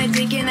bouncing on that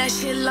dick and that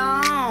shit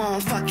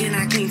long. Fucking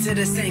I clean to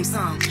the same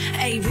song.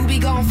 Hey, Ruby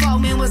gon' fall,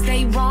 man, was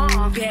they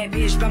wrong? Bad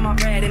bitch, but my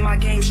bread and my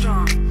game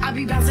strong. I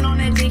be bouncing on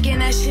that dick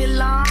and that shit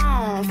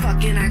long.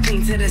 Fucking I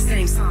clean to the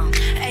same song.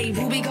 Hey,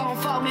 Ruby gon'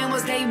 fall, man,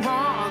 was they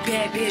wrong?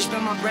 Bad bitch,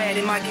 but my bread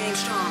and my game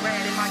strong.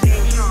 Bread and my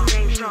game strong,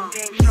 game strong,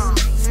 game strong.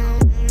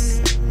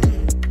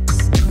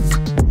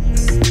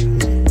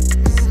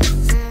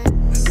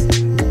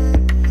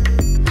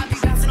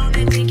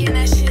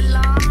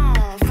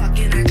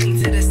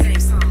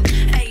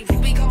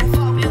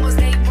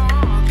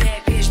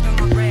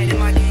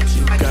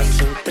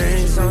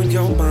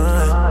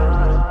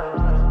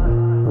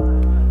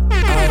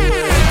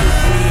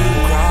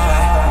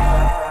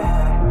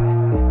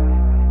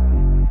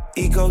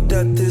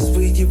 Death is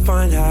where you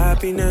find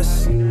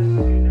happiness.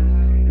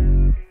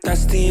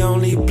 That's the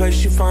only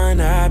place you find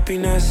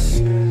happiness.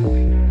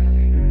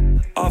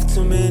 Off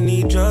too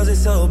many drugs,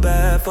 it's so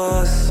bad for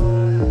us.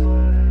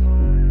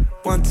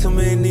 One too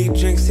many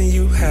drinks and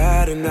you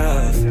had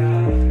enough.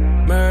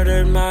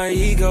 Murdered my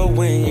ego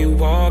when you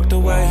walked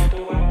away.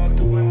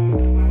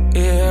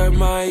 It hurt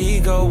my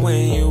ego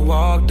when you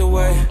walked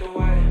away.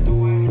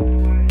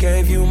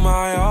 Gave you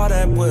my all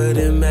that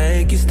wouldn't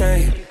make you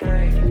stay.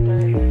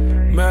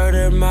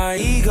 Murdered my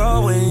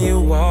ego when you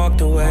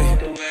walked away.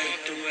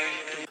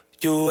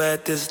 You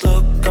had this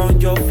look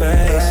on your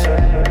face,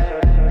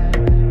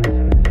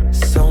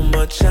 so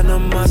much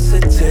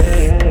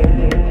animosity.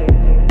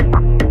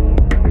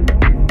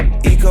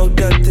 Ego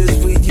death is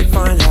where you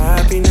find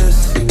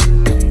happiness.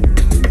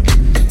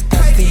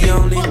 That's the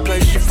only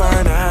place you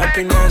find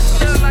happiness.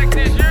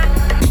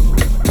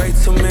 Way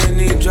too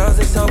many drugs,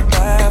 it's so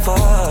bad for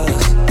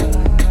us.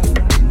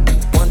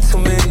 One too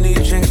many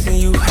drinks and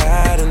you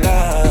had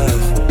enough.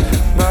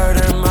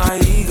 Murdered my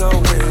ego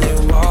when you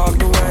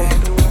walked away.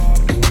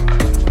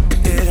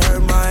 It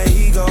hurt my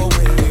ego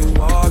when you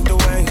walked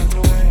away.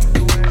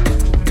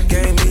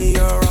 Gave me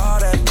your all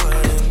that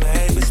wouldn't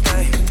make me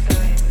stay.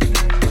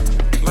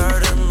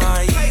 Murdered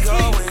my ego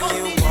when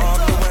you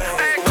walked away.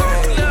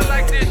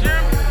 Like this, I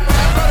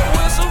blow the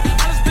whistle, all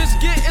this bitch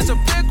get is a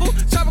pickle.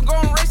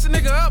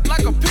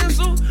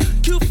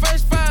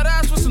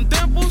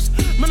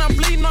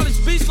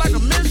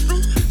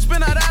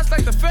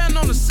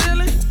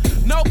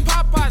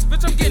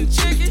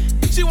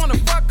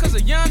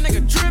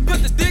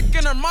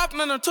 her mouth,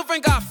 and her tooth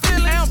ain't got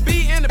feeling. I don't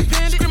be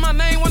independent. Scream my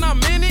name when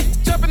I'm in it.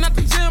 Jumping at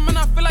the gym, and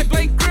I feel like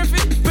Blake Griffin.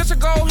 Bitch, I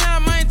go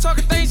ham, I ain't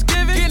talking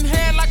Thanksgiving. Getting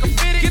head like a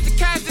fitted. Get the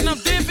cash, then I'm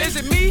dipping. Is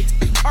it me,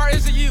 or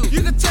is it you?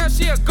 You can tell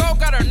she a go,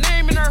 got her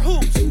name in her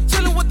hoops.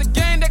 Chillin' with the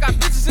gang, they got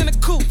bitches in the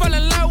coop. Fell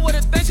in love with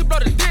her, think she blow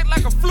the dick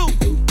like a flute.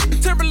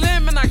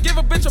 Timberland, and I give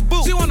a bitch a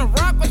boot. She wanna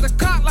rock with the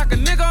cock like a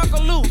nigga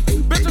Uncle Luke.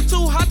 Bitch, I'm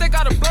too hot, they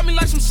gotta blow me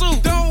like some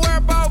soup. Don't worry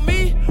about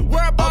me,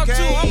 worry about you.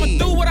 I'ma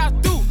do what I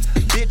do.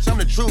 Bitch, I'm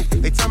the truth.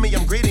 They tell me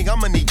I'm greedy,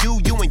 I'ma need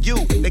you, you and you.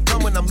 They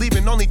come when I'm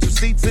leaving, only 2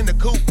 seats in the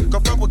coupe. Go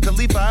fuck with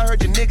Khalifa, I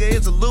heard your nigga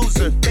is a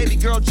loser. Baby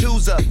girl,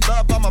 choose up,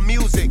 love all my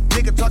music.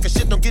 Nigga talking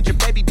shit, don't get your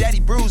baby daddy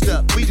bruised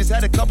up. We just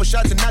had a couple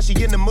shots and now she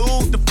in the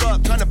mood. The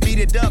fuck, tryna beat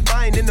it up,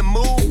 I ain't in the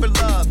mood for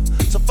love.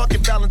 So fuck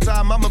it,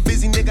 Valentine, I'm a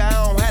busy nigga, I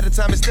don't have the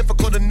time. It's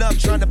difficult enough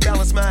trying to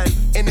balance mine.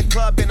 In the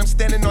club and I'm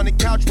standing on the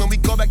couch. When we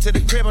go back to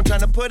the crib, I'm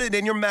trying to put it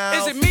in your mouth.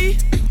 Is it me,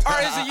 or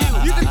is it you?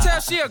 You can tell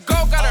she a go,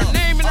 got her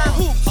name in her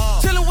hoops.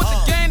 Chillin' with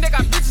the gang, they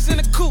got bitches in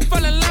the coop.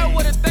 Fell in love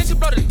with her, think she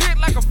blow the dick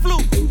like a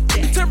flute.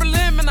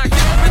 Timberland, and I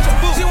give a bitch a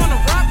boot. She wanna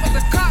rock with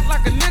the cock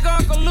like a nigga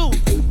Uncle Luke.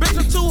 Bitch,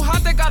 I'm too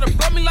hot, they gotta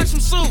blow me like some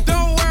soup.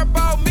 Don't worry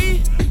about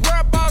me, worry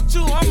about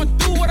you. I'ma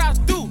do what I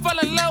do. Fell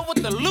in love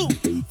with the loot.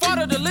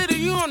 Father the little,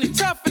 you only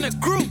tough in the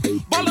group.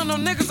 Ballin'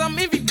 on niggas, I'm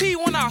MVP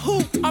when I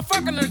hoop. I'm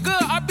fucking her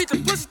good, I beat the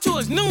pussy till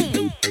it's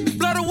noon.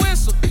 Blow the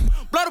whistle,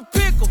 blow the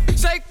pickle.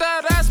 Shake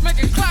that ass, make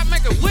it clap,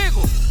 make it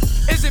wiggle.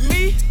 Is it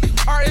me,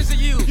 or is it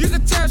you? You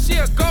can tell she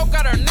a go,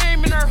 got her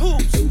name in her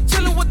hoops.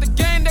 Chillin' with the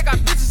gang, they got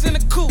bitches in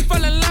the coop.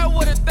 Fell in love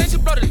with her, think she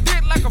blow the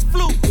dick like a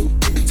flute.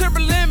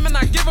 Timberland, and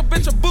I give a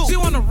bitch a boot. She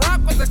wanna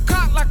rock with the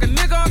cock like a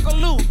nigga Uncle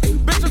Luke.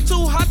 Bitch, I'm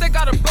too hot, they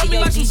gotta blow me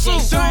like some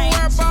soup. Don't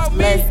worry about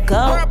me,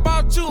 worry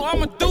about you.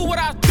 I'ma do what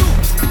I do.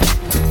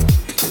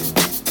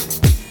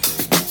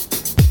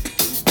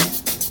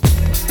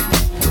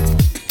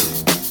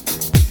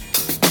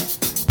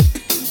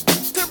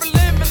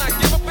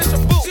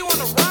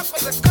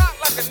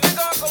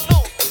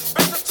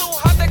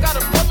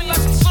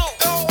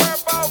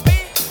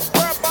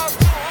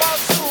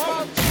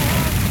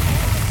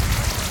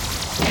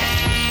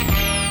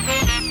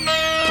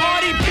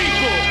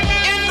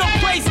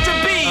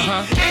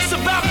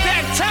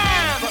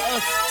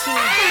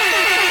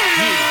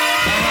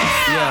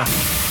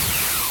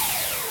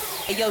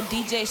 Yo,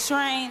 DJ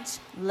Strange,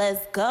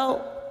 let's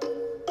go.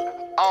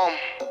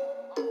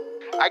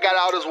 I got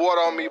all this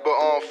water on me, but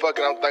fuck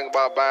it, I'm thinking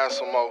about buying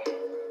some more.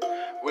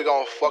 We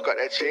gon' fuck up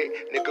that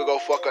chick, nigga go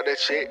fuck up that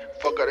chick,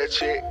 fuck up that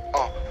chick,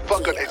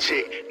 fuck up that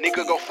chick,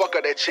 nigga go fuck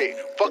up that chick,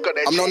 fuck up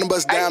that chick. I'm known to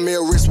bust down me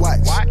a wristwatch.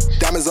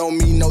 Diamonds on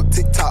me, no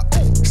TikTok.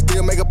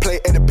 Still make a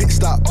play at the pit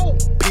stop.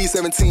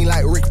 P17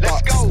 like Rick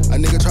Fox. A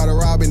nigga try to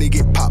rob and he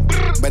get popped.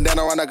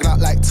 Bandana around the Glock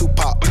like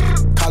Tupac.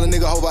 Call a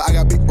nigga over, I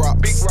got big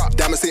rocks.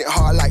 Diamonds hitting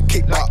hard like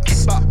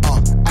kickbox.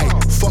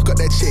 Ayy, fuck up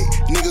that chick.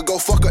 Nigga go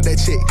fuck up that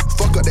chick.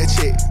 Fuck up that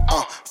chick.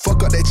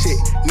 Fuck up that chick.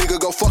 Nigga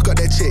go fuck up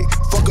that chick.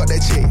 Fuck up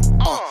that chick.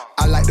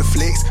 I like the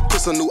flex.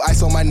 Put some new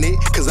ice on my neck,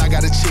 cause I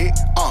got a chick.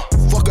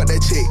 Fuck up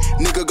that chick.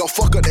 Nigga go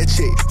fuck up that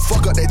chick.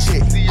 Fuck up that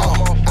chick.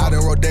 Out in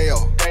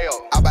Rodeo.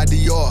 I buy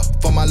Dior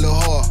for my little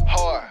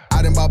whore.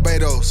 Out in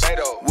Barbados.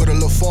 With a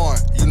little foreign.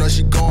 You know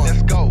she gone.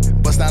 Let's go.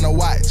 Bust down the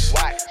watch.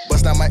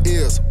 Bust down my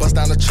ears. Bust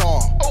down the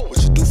charm.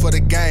 What you do for the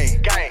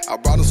gang? I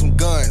brought him some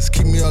guns.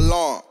 Keep me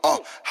alarm.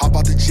 Hop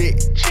out the jet.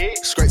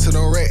 Straight to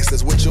the Rex.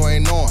 That's what you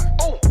ain't on.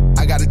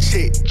 I got a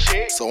chick.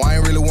 So I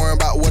ain't really worrying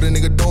about what a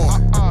nigga doing.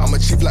 I'm a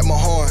chief like my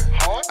horn.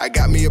 I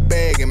got me a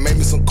bag and made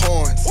me some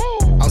coins.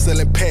 I'm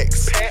selling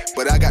packs,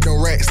 but I got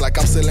them racks like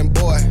I'm selling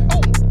boy.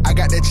 I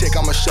got that chick,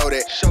 I'ma show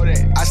that.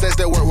 I snatch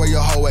that work where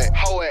your hoe at.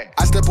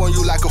 I step on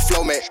you like a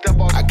flow mat.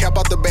 I cap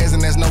out the bands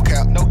and there's no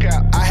cap.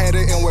 I had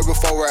it in way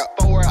before rap.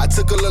 I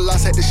took a little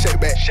loss, had to shake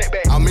back.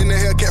 I'm in the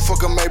Hellcat,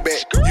 fuck a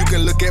Maybach. You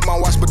can look at my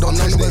watch, but don't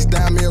touch that.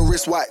 Down me a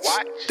wristwatch.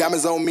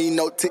 Diamonds on me,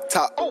 no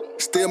TikTok.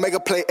 Still make a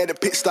play at the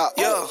pit stop.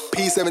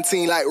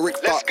 P17 like Rick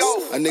Fox.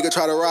 A nigga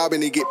try to rob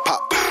and he get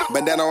popped.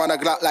 Bandana around the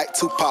Glock like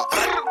Tupac.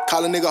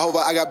 Call a nigga over,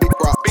 I got big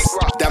rocks.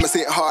 Diamonds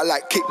hitting hard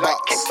like kickbox.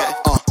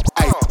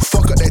 Ayy,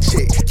 fuck up that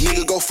chick.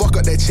 Nigga go fuck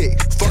up that chick.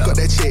 Fuck up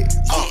that chick.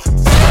 Fuck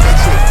up that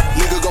chick.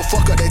 Nigga go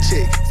fuck up that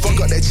chick. Fuck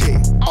up that chick.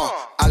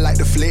 I like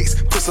the flex.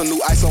 Put some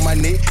new ice on my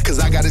neck, cause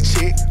I got a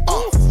chick.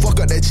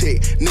 Fuck up that chick.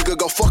 Nigga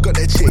go fuck up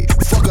that chick.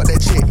 Fuck up that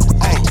chick.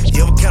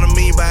 You ever count a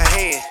million by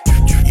hand?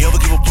 You ever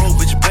give a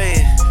broke bitch a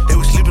band? They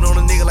was sleeping on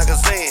a nigga like a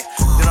sand.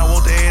 Then I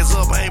want the ass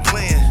up, I ain't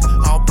playing.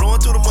 I'm blowing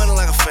through the money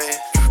like a fan.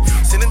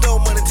 Sending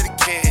dope money to the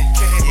can.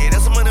 Yeah,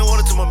 that's the money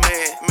order to my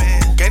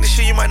man. Gang this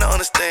shit you might not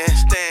understand.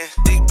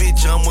 Thick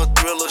bitch, I'm a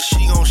thriller.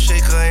 She gon'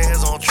 shake her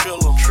ass on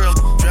Triller.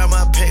 Drive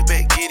my pack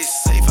back, get it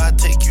safe. I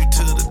take you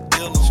to the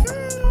dealer.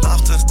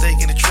 Lobster and steak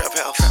in the trap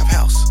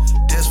house.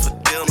 That's for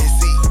dinner.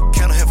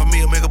 Count a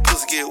 $500,000, make a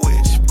pussy get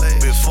wet.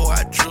 Before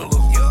I drill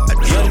her.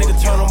 Young nigga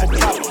turn on my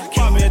pop.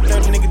 Keep me a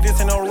 30 nigga, this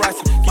ain't no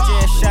ricing. Get your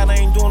ass shot, I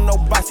ain't doing no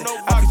boxing.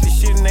 I piece of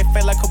shit and they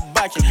feel like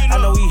hibachi. I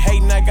know he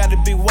hating, I gotta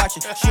be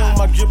watching. She on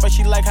my drip, but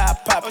she like how I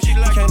pop it. He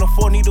can't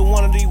afford neither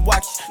one of these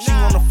watches. She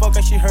wanna fuck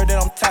her, she heard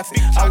that I'm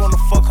toxic. I wanna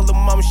fuck her little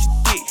mama, she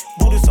thick.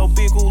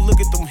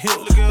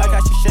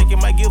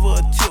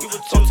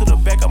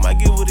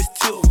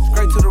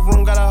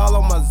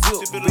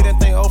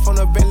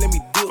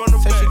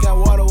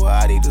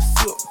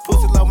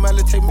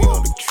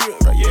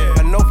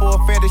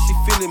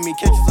 with me.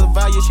 Catches a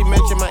value, she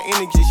matching my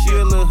energy. She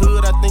a little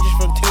hood, I think she's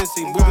from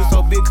Tennessee. Booty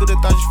so big, could've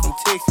thought she's from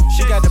Texas.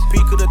 She got the P,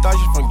 could've thought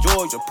she's from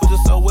Georgia. Put her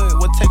so wet,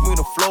 what take me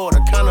to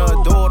Florida? Kinda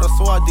adored her,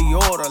 so I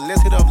deorder.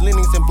 Let's hit up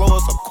Lennox and blow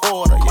us a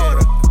quarter,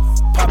 yeah.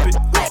 Pop it,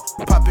 pop it,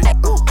 pop it,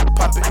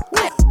 pop it,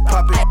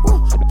 pop it,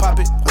 pop it, pop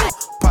it,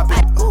 pop it,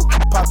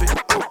 pop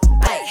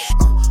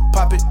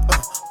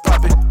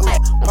it,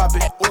 pop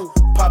it,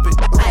 pop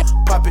it,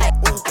 pop it,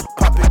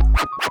 pop it.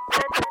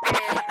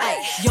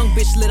 Young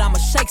bitch lit, I'ma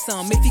shake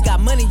some. If you got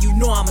money, you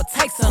know I'ma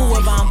take some.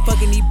 Whoever I'm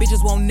fucking, these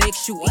bitches won't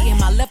next you. Eating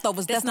my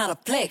leftovers, that's not a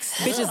flex.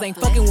 Bitches ain't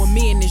fucking with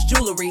me in this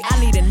jewelry. I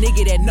need a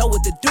nigga that know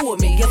what to do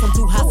with me. Guess I'm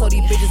too hot, so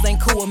these bitches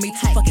ain't cool with me.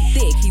 Too fucking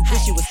thick, he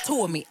wish he was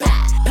two of me.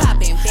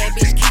 Poppin', bad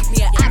bitch, keep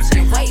me an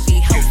option.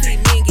 Wavy, hope see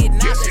me and get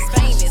nauseous.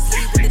 Famous,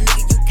 leave with the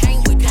nigga you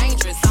came with.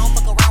 Dangerous, I don't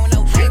fuck around with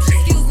no haters.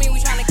 Excuse me, we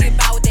tryna get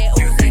by with that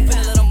Uzi.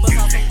 Finna let them bust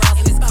off some bras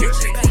in this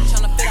Gucci. Baby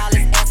tryna fit all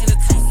this ass in a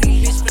 2C.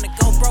 Bitch finna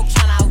go broke,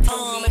 tryna out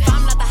if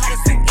I'm not the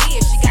hottest who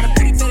is, she got a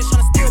booty fetish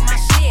tryna steal my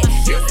shit.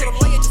 Deal to the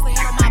lawyer just to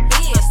handle my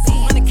biz.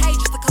 200K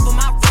just to cover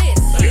my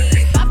wrist.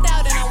 Popped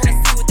out and I wanna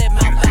see what that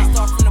mouth out.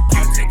 Start from the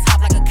bottom to the top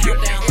like a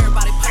countdown.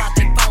 Everybody pull out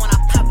their phone when I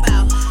pop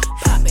out.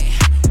 Pop it,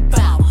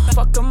 bow.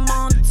 Fuck 'em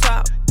on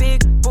top, big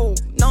boo,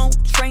 no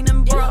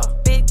training, bro.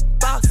 Big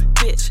boss,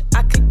 bitch,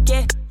 I could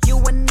get you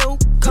a new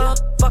car.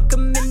 Fuck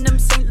 'em in them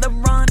St.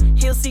 Laurent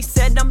heels, he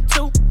said I'm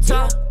too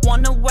tall.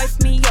 Wanna wife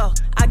me up,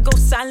 I go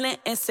silent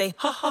and say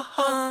ha ha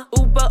ha.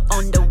 Uber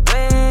on the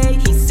way,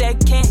 he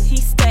said can't he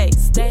stay?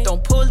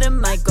 Don't pull in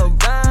my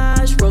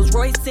garage, Rolls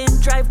Royce in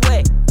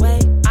driveway.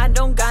 I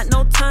don't got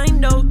no time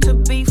though to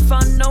be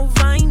fun, no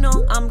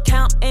vinyl. I'm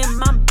counting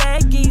my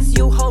baggies,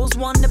 you hoes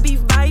wanna be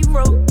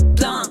viral.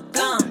 Blunt,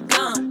 blunt,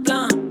 blunt,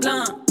 blunt,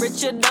 blunt.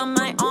 Richard on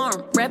my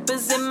arm,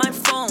 rappers in my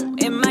phone.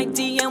 In my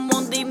DM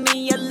won't leave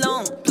me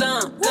alone.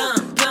 Blunt,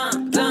 blunt,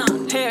 blunt,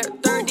 blunt. Hair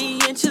 30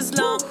 inches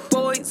long,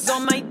 boys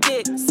on my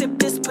dick. Sip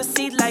this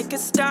pussy like a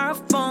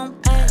styrofoam.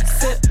 Ay,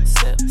 sip,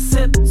 sip,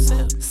 sip,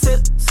 sip,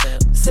 sip,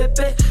 sip, sip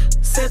it.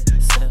 Sip,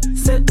 sip,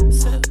 sip,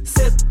 sip,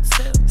 sip,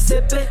 sip,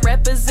 sip it.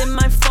 Rappers in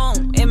my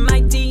phone, in my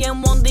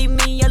DM won't leave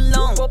me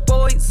alone.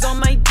 Boys on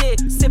my dick,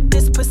 sip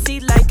this pussy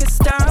like a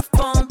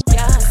styrofoam.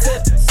 Yeah,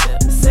 sip,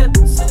 sip, sip,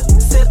 sip,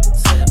 sip,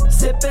 sip,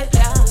 sip it.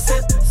 Yeah,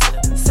 sip,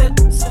 sip, sip,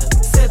 sip,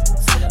 sip,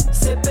 sip,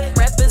 sip it.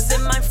 Rappers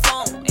in my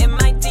phone, in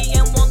my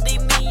DM won't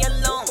leave me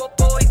alone.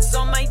 Boys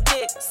on my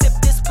dick, sip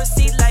this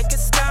pussy like a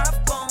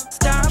styrofoam.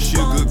 She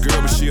a good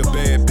girl, but she a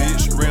bad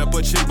bitch. Ran up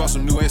her chick, bought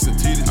some new ass and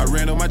titties. I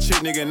ran up my chick,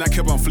 nigga, and I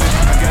kept on flipping.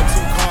 I got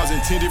 2 cars in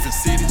 10 different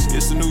cities.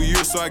 It's a new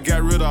year, so I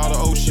got rid of all the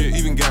old shit.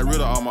 Even got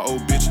rid of all my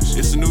old bitches.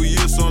 It's a new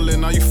year, so I'm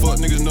letting all you fuck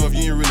niggas know if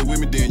you ain't really with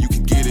me, then you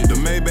can get it. The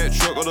Maybach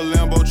truck or the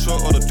Lambo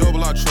truck or the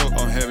double R truck,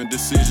 I'm having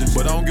decisions.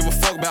 But I don't give a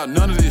fuck about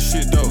none of this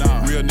shit, though.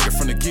 Nah. Real nigga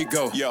from the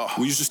get-go. Yo.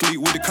 We used to sleep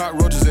with the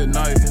cockroaches at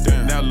night.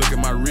 Damn. Now look at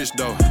my wrist,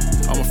 though.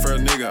 I'm a fair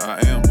nigga, I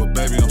am. But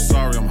baby, I'm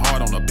sorry, I'm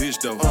hard on a bitch,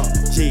 though.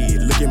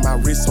 Yeah, look at my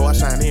wrist, so I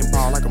shine in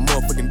ball like a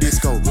motherfucking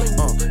disco.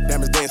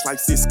 Diamonds dance like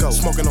Cisco.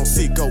 Smoking on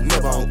Sicko,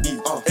 never on E.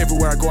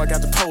 Everywhere I go, I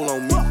got the pole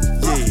on me.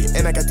 Yeah,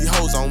 and I got these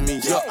hoes on me.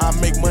 Yeah, I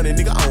make money,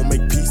 nigga, I don't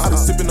make peace. I been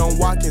sipping on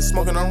Watkins,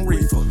 smoking on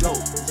reefer. Yeah,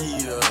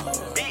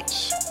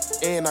 bitch.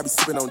 And I be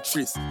sipping on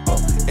Tris.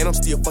 And I'm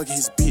still fucking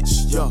his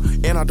bitch.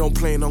 Yeah, and I don't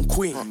plan on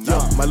quitting.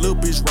 Yeah, my little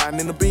bitch riding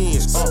in the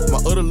Benz. My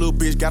other little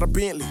bitch got a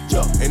Bentley.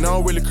 Yeah, and I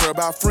don't really care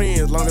about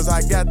friends, long as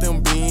I got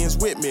them beans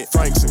with me.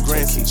 Franks and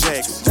Grants and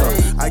Jacks.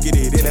 I get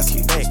it, and that's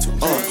a fact.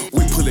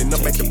 We pulling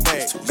up back to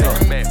back.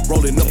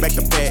 Rolling up back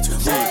to back.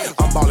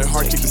 I'm ballin'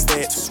 hard, check the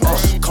stats.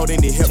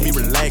 Codeine it help me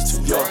relax.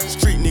 Yeah,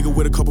 street nigga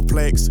with a couple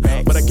plaques,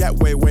 but I got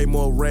way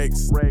more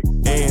racks.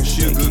 And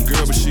she a good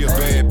girl, but she a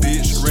bad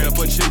bitch. Ran up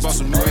her chick, bought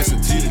some new ass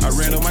and titties. I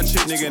ran up my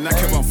chick, nigga, and I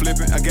kept on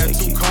flipping. I got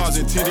 2 cars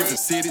in 10 different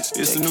cities.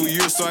 It's a new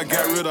year, so I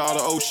got rid of all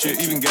the old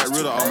shit. Even got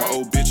rid of all my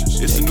old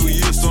bitches. It's a new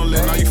year, so I'm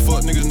letting all you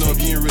fuck niggas know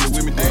if you ain't really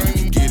with me, then you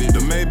can get it. The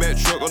Maybach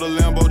truck or the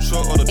Lambo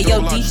truck or the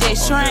double R truck. DJ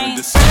Strange,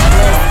 let's go.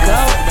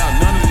 About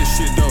none of this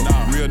shit though.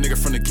 Real nigga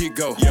from the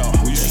get-go.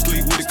 We used to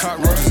sleep with the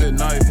cockroaches at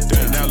night.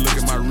 Damn. Now look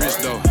at my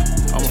wrist though.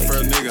 I'm a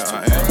fair nigga,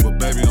 I am. But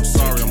baby, I'm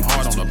sorry, I'm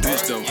hard on a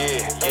bitch though.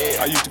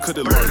 I used to cut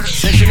the lunch.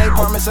 Section 8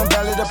 apartments and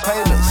valley the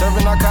payment.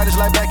 Serving narcotics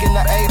like back in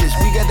the 80s.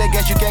 We got that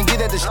gas you can't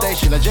get at the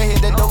station. A J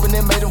hit that dope and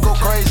it made them go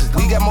crazy.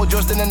 We got more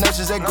joints than the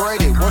nurses at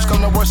graded. Worst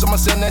come to worst,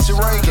 I'ma send Nancy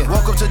Reagan.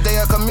 Woke up today,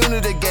 a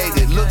community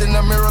gated. Looked in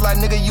the mirror like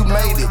nigga, you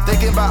made it.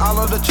 Thinking about all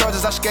of the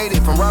charges I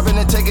skated. From robbing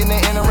and taking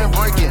and entering,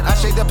 breaking. I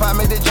shake the pot,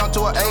 made it jump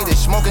to an 80.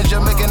 Smoking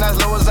Jamaican as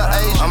low as an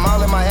Asian. I'm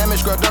all in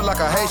Miami, scrubbed up like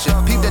a Haitian.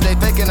 Peep that they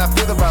faking, I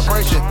feel the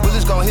vibration.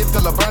 Bullets gon' hit,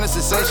 feel a burning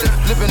sensation.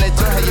 Flipping they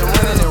turn, hey, you're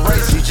running and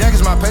racing. These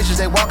jackets my patience,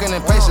 they walking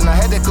and pacing. I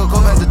had to cook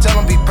up, had to tell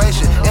them be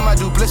patient. In my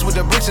duplex with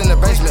the bricks in the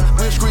basement.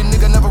 Real street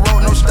nigga never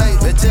wrote no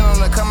statement. They tell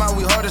them to come out,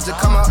 we hardest to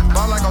come out.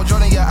 Ball like on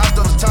Jordan, yeah, I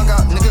stuff his tongue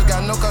out. Niggas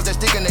got no cause they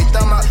sticking they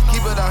thumb out.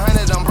 Keep it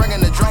 100, I'm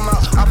bringing the drum out.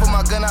 I put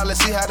my gun out,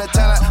 let's see how they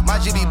turn out. My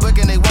GD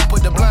booking, they won't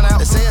put the blunt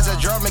out. They say it's a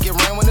drop, make it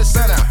rain when the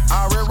sun out.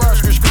 I already rush,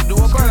 script, do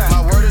a burnout.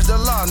 My word is the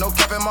law, no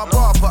cap in my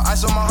ball. Put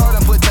ice on my heart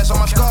and put tests on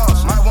my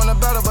scars. Might want a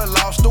better, but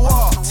lost the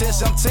wall.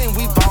 10-17,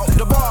 we bought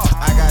the ball.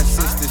 I got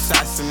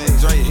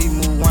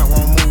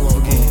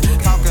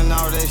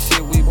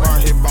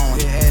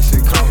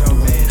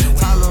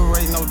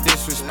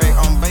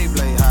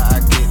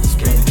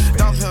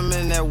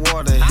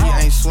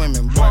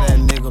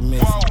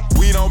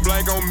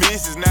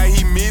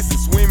missing,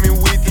 swimming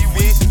with the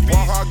fish.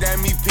 Walk hard got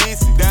me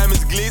pissy,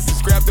 diamonds glisten,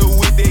 scrapped up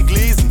with that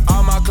glisten.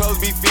 All my clothes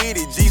be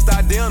fitted,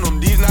 G-Star denim,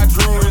 these not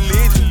true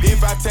religion.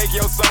 If I take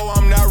your soul,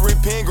 I'm not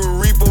repenting,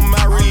 reaper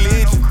my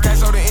religion.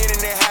 Cash on the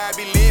internet, how I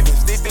be living,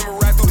 stick them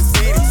right through the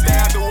city. Stay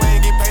out the way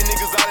and get paid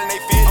niggas all in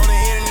they fit. On the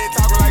internet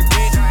talking like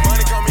bitch,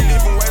 money come in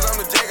different ways, I'm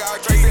the jack, all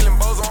Drake selling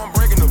bozo, I'm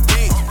breaking the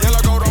bitch.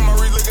 Yellow gold on my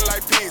wrist looking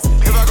like piss.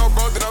 If I go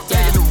broke, then I'm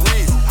taking the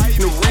risk.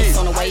 Ice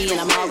on the way and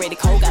I'm already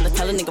cold, gotta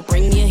tell a nigga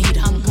bring me a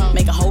heater.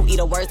 Make a hoe eat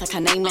a words like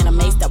her name and I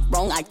made stuff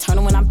wrong, I turn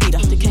her when I beat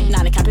her.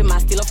 Now they copy my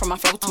stealer from my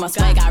flow to my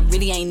swag, I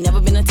really ain't never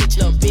been a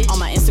teacher. On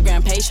my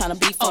Instagram page tryna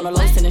beef on the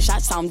low, sending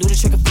shots, so I'm do the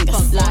trigger finger.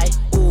 Like,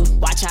 ooh,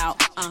 watch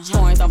out,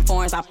 foreigns on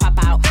foreigns, I pop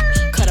out.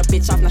 Cut a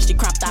bitch off, now she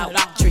cropped out.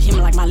 Treat him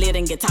like my lid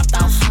and get topped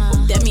off.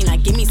 That mean I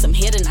give me some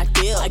head and I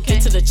feel. I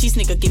get to the cheese,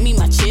 nigga, give me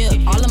my chill.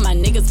 All of my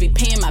niggas be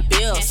paying my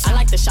bills. I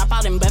like to shop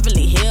out in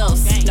Beverly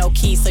Hills. No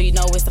keys, so you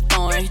know it's a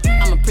foreign.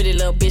 I'm a pretty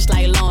little bitch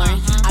like Lauren.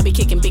 I be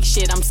kicking big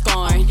shit, I'm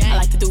scoring. I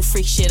like to do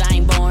freak shit, I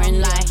ain't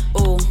boring. Like,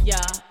 ooh,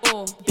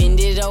 bend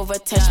it over,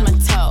 touch my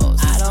toes.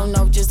 I don't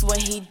know just what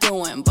he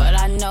doing, but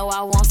I know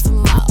I want some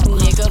more.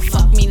 Nigga,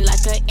 fuck me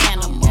like an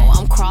animal.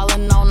 I'm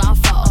crawling on our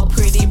foe.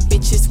 Pretty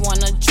bitches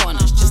wanna join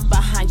us. Just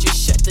behind you,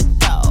 shut the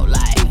door.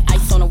 Like,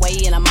 ice on the way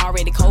and I'm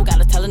already cold.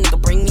 Gotta tell a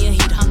nigga, bring me a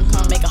heater.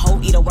 Make a hoe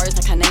eat a words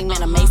like her name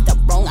and I made stuff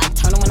wrong. I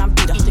turn her when I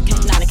beat her.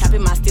 Now they copy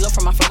my stealer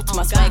from my flow to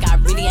my swag. I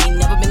really ain't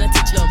never been a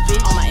teacher.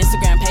 On my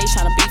Instagram page,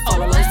 tryna beef on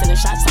the low, sending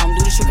shots, so I'm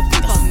do the trigger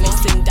finger.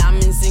 Mixing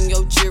diamonds in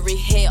your jewelry,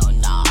 hell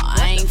nah.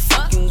 I ain't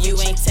fucking you,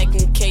 ain't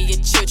taking care of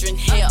your children,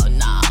 hell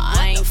nah.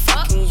 I ain't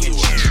fucking you.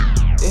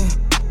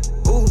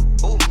 Yeah, ooh,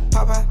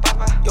 Papa,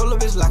 yo little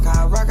bitch like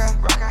a rocker.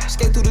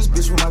 Skate through this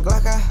bitch with my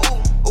Glock.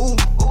 Ooh,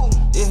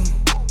 yeah,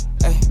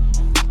 hey,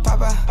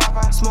 Papa,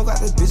 smoke out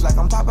this bitch like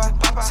I'm Papa.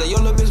 Say yo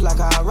little bitch like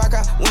a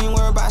rocker. We ain't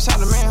worried about shot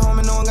the man,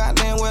 homie, knowing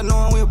goddamn well,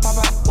 knowing we'll pop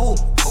out. Ooh,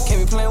 can't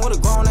be playing with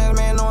a grown ass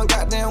man, knowing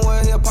goddamn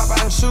well he'll pop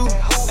out and shoot.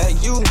 Hey,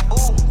 you,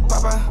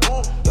 Papa,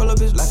 yo little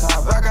bitch like a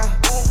rocker.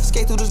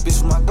 Skate through this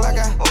bitch with my Glock.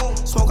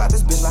 Smoke out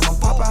this bitch like I'm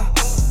Papa.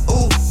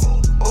 Ooh,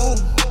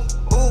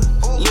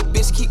 little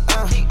bitch keep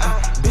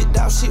bit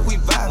dog shit, we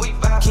vibe.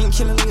 King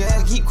kill a nigga,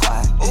 had to keep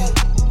quiet.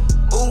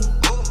 Ooh,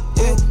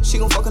 yeah, she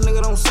gon' fuck a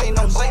nigga, don't say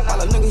no.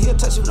 All a nigga he'll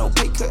touch him, don't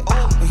pay cut.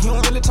 And he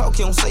don't really talk,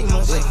 he don't say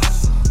much.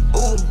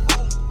 Ooh,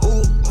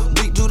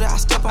 big Judah, I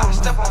step on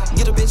him.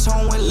 Get a bitch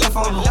home, went left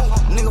on him.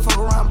 Nigga fuck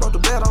around, brought the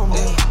bed on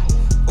him.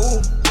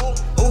 Ooh,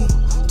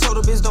 told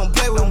the bitch don't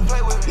play with him.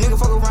 Nigga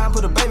fuck around,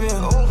 put a baby in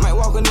him. Might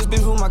walk in this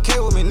bitch with my K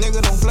with me,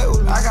 nigga don't play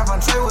with me. I got my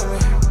tray with me.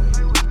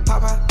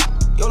 Papa,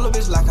 yo little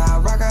bitch like a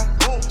rocker.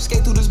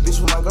 Skate through this bitch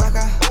with my Glock.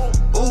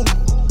 Ooh,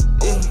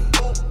 yeah,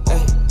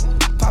 hey,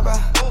 Papa,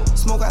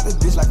 smoke out this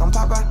bitch like I'm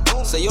Papa.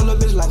 Say yo little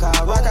bitch like a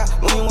rocker.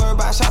 We ain't worried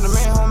about shot the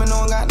man, homie,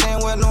 knowing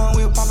goddamn well, knowing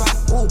we'll pop out.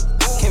 Ooh,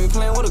 can't be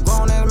playing with a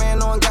grown ass man,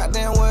 knowing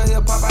goddamn well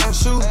he'll pop out and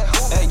shoot.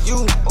 Hey,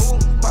 you,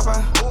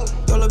 Papa,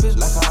 yo little bitch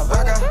like a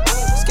rocker.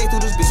 Skate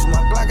through this bitch with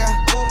my Glock.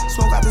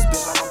 Smoke out this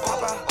bitch like I'm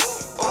Papa.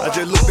 I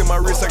just looked at my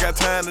wrist, I got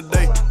time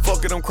today.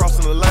 Fuck it, I'm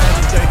crossing the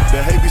line today.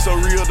 The hate be so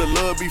real, the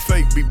love be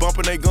fake. Be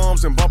bumping they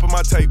gums and bumping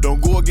my tape.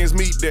 Don't go against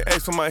me, they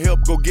ask for my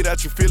help. Go get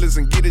out your feelings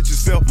and get it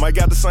yourself. Might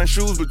got the same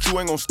shoes, but you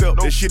ain't gon' step.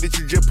 That shit that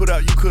you just put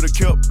out, you could've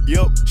kept.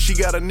 Yup, she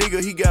got a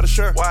nigga, he got a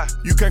shirt. Why?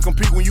 You can't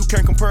compete when you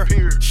can't compare.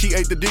 She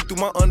ate the dick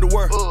through my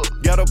underwear.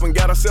 Got up and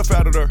got herself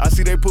out of there. I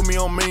see they put me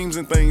on memes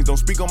and things. Don't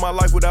speak on my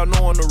life without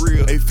knowing the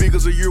real. 8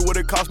 figures a year, what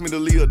it cost me to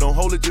live. Don't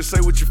hold it, just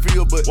say what you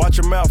feel. But watch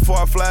your mouth before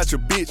I fly at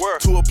your bitch.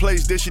 To a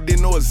place that she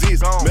didn't know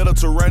exists.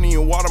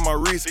 Mediterranean water my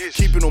wrist.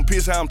 Keeping on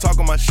piss how I'm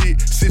talking my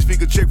shit. 6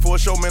 figure check for a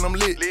show, man, I'm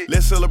lit.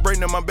 Let's celebrate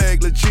now, my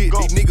bag legit.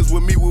 These niggas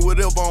with me with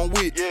whatever I'm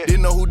with.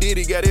 Didn't know who did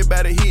it, got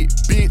everybody hit.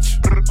 Bitch,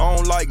 I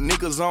don't like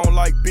niggas, I don't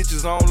like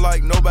bitches, I don't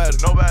like nobody.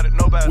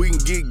 We can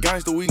get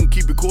gangster, we can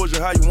keep it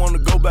cordial. How you wanna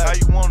go back? How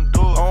you wanna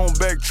do it? I don't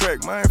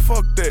backtrack, man,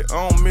 fuck that.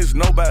 I don't miss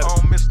nobody. I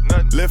don't miss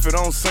nothing. Left it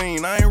on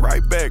scene, I ain't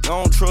right back.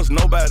 I don't trust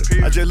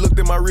nobody. I just looked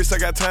at my wrist, I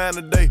got time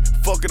today.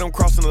 Fuck it, I'm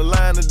crossing the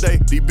line today.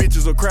 These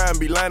bitches will cry and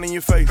be lying in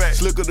your face.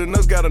 Slicker than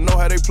us, gotta know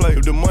how they play.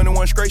 If the money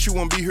went straight, you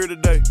wouldn't be here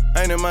today.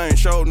 Ain't it, man?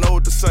 Sure know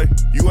what to say.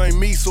 You ain't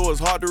me, so it's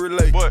hard to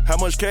relate. What? How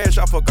much cash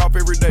I fuck off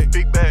every day?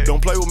 Big bag.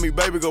 Don't play with me,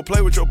 baby. Go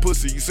play with your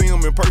pussy. You see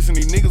them in person,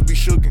 these niggas be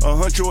shookin'.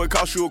 $100, it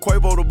cost you a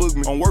Quavo to book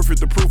me. I'm worth it,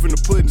 the proof in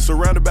the pudding.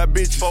 Surrounded by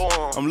bitches.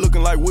 I'm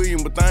looking like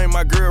William, but they ain't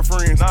my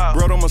girlfriends. Nah.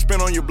 Bro, I'ma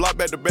spin on your block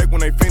back to back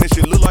when they finish.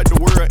 It look like the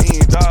world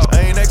ends.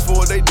 I ain't asked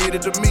for it, they did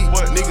it to me.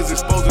 What? Niggas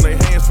exposing their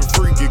hands for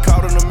free. Get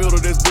caught in the middle,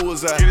 that's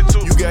bullseye.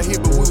 You got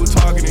hit, but we were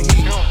targeting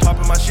heat.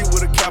 Popping my shit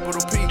with a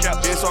capital P.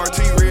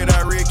 SRT, red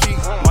eye, red key.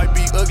 Might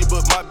be ugly,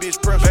 but my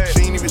bitch pressure.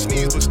 She ain't even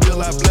sneeze, but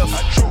still I bless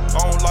her. I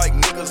don't like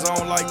niggas, I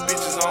don't like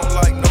bitches, I don't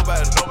like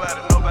nobody.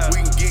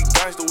 We can get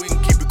gangster, we can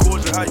keep it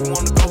cordial. How you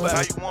wanna go back?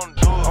 How you wanna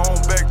do it? I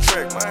don't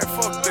backtrack, man,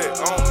 fuck that.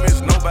 I don't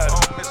miss nobody.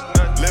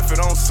 Left it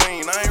on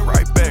scene, I ain't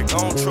right back. I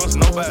don't trust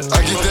nobody.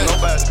 I get that,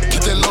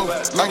 get that low,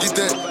 I get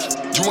that.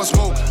 You want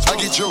smoke, I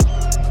get you.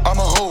 I'm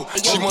a hoe,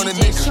 she want a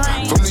nigga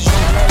from New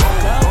York.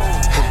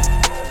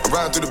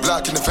 Ride through the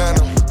block in the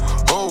Phantom.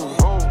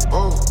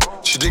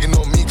 She digging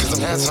on me cause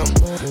I'm handsome.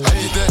 I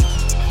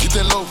get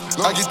that low,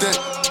 I get that.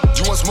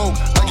 You want smoke,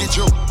 I get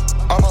you.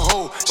 I'm a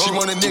hoe, she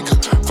want a nigga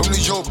from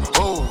New York.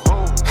 Oh,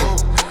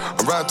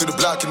 I'm riding through the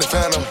block in the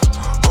Phantom.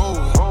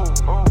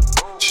 Oh,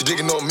 she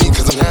digging on me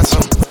cause I'm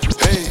handsome.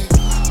 Hey,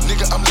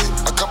 nigga, I'm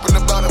lit. I cup in the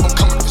bottom, I'm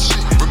coming for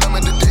shit.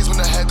 Remember the days when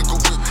I had to go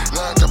with.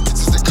 Now I got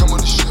bitches that come on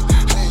the shit.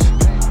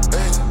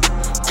 Hey,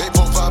 pay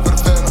 4-5 for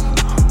the Phantom.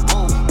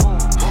 Oh,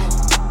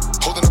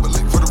 holding up a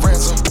lick for the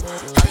ransom.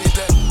 I get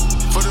that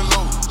for the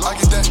low, I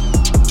get that.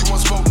 You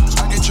want smoke,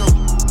 I get you.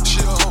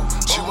 She a hoe,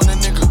 she want a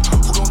nigga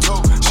who don't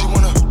talk. She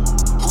wanna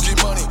who get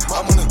money.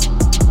 I'm gonna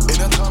in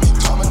her tummy.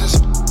 I'ma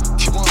just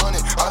keep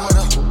 100. I let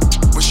her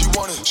what she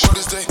wanted. Short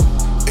as day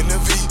in the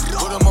V,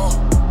 put them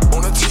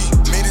on a T.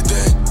 Made it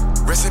dead.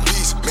 Rest in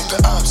peace. Make the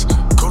ops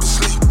go to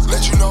sleep.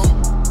 Let you know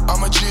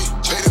I'm a G.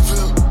 Pay the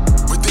bill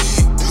with the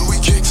heat.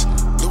 Louis kicks,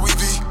 Louis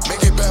V.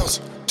 Make it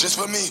bounce just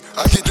for me.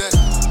 I get that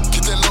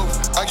low.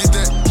 I get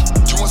that.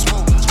 You want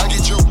smoke? I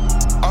get you.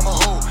 I'm a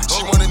hoe.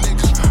 She want a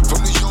nigga from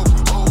New York.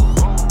 Oh,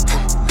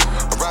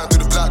 I ride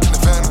through the block in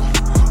the Phantom.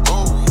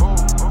 Oh,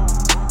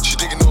 she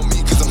digging on me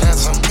cause I'm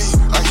handsome. Me,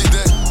 I get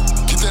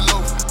that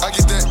low. I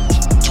get that.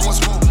 You want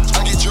smoke?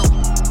 I get you.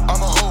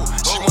 I'm a hoe.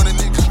 She want a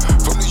nigga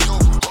from New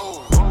York.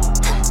 Oh,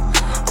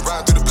 I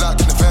ride through the block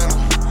in the Phantom.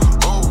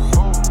 Oh,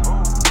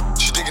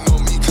 she digging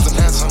on me cause I'm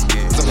handsome.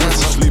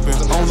 Sleeping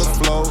on the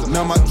floor,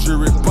 now my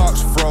jewelry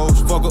box froze.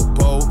 Fuck a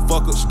bowl,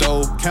 fuck a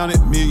stove,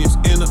 counted millions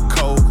in a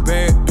cold.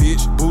 Bad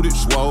bitch, booty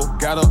swole,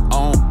 got her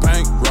on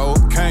bankroll,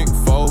 can't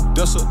fold,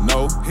 that's a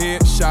no.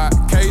 Headshot,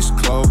 case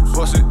closed,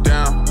 bust it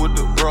down with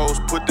the bros,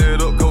 put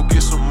that up, go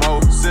get some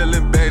more.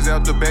 Selling bags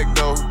out the back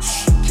door,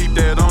 shh, keep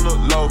that on the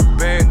low.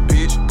 Bad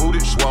bitch, booty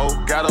swole,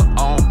 got her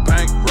on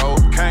bankroll,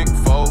 can't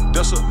fold,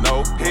 that's a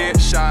no.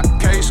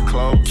 Headshot, case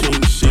closed.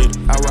 King shit,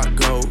 I rock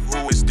gold.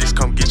 Who is this?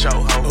 Come get your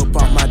hoe. Up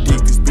off my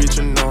dick, this bitch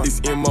annoying. This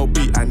MOB,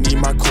 I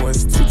need my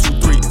coins.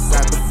 223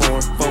 inside the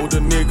form. Fold a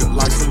nigga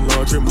like some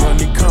laundry.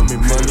 Money coming,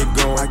 money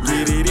going. I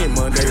get it in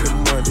Monday to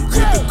Monday.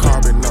 With the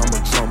carbon, I'm a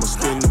drummer.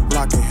 Spin the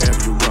block and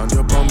have you run.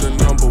 Up on the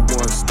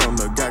 #1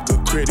 stomach. Got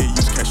good credit,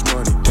 use cash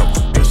money.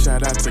 And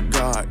shout out to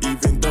God,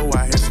 even though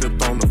I had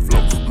slipped on the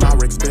floor. My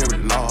Rex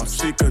very large.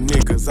 Sick of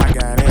niggas, I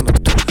got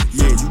antidote.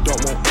 Yeah, you don't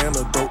want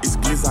antidote. It's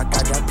Glizzock,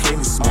 I got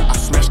plenty smoke. I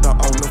smashed her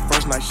on the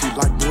first night. She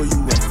like, boy, you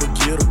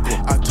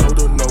unforgettable. I told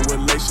her no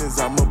relations.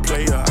 I'm a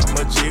player, I'm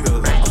a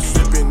jiggler. I'm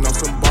sipping on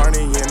some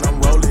Barney and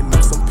I'm rolling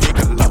up some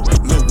Piccolo.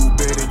 Lil' Boo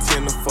bet it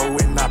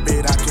 10-4 and I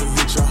bet I can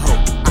hit your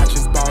hoe. I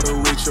just bought a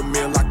richer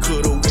meal. I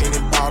coulda went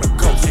and bought a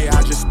coat. Yeah,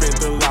 I just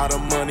spent a lot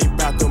of money,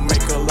 bout to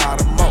make a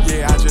lot of more.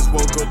 Yeah, I just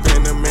woke up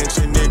in the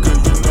mansion, nigga.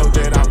 You know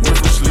that I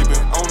wasn't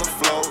sleeping on the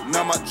floor.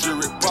 Now my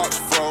jewelry box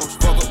froze.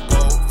 Fuck a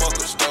bowl, fuck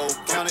a stove,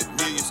 counted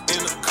millions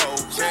in a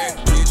cold. Bad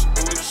bitch,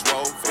 booty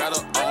swole, got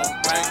her on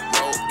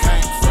bankroll,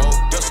 can't fold,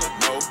 that's a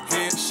no.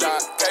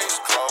 Headshot, case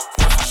closed.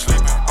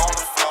 Sleeping on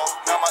the floor.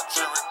 Now my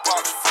jewelry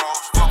box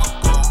froze. Fuck a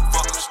bowl,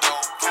 fuck a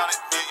stove,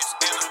 counted millions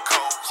in a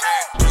cold.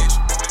 Bad bitch,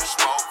 booty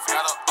swole,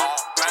 got her on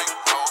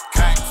bankroll,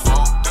 can't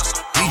fold, that's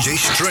a no. DJ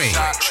Strange.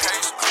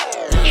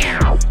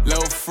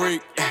 Little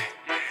freak,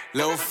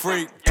 little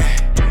freak,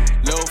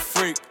 little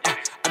freak.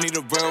 I need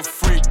a real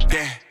freak,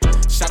 yeah.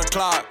 Shot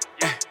o'clock,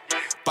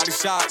 body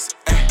shots,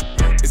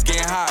 it's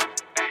getting hot.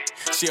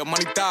 She a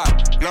money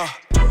thot,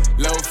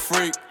 little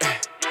freak,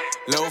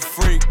 little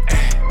freak,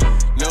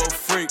 little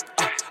freak.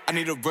 I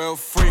need a real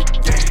freak,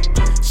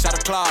 yeah. Shot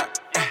o'clock,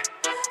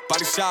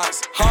 body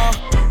shots,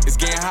 it's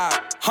getting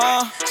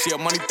hot, She a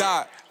money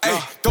thot. Ay,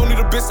 don't need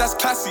a bitch that's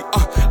classy,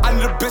 I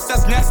need a bitch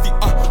that's nasty,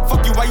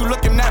 fuck you, why you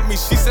looking at me?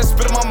 She said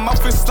spit in my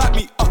mouth and slap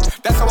me,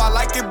 that's how I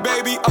like it,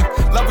 baby,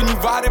 loving you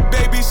ride it,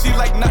 baby. She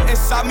like nothing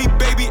inside me,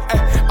 baby,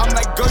 I'm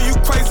like, girl, you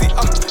crazy,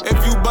 if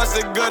you bust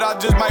it good, I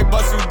just might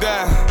bust you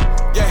down,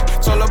 yeah.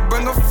 Told her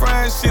bring a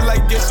friend, she like,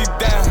 yeah, she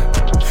down.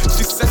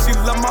 She said she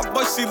love my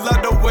voice, she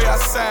love the way I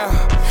sound.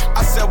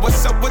 I said,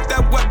 what's up with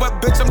that wet,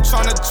 bitch, I'm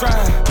tryna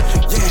drown,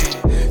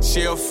 yeah.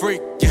 She a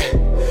freak,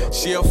 yeah,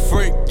 she a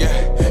freak,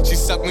 yeah. She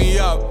suck me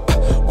up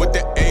with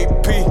the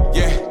AP,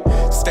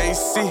 yeah.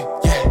 Stacy,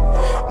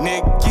 yeah.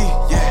 Nikki,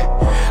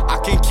 yeah. I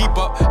can't keep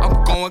up,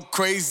 I'm going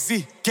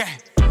crazy, yeah.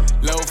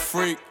 Little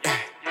freak, yeah.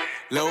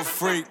 Little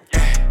freak,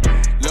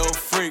 yeah. Little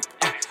freak,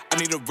 I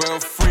need a real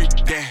freak,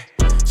 yeah.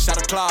 Shot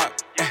o'clock,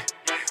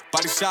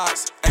 body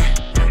shots,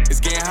 it's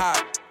getting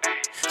hot.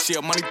 She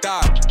a money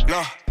thot,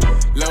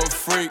 little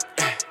freak,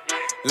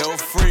 little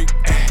freak,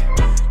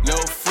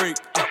 little freak.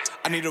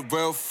 I need a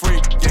real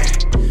freak,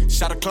 yeah.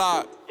 Shot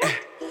o'clock,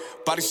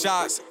 body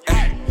shots,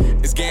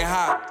 it's getting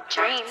hot.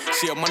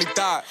 She a money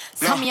thot.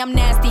 Tell me I'm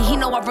nasty, he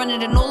know I run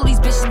it and all these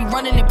bitches be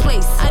running in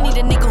place. I need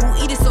a nigga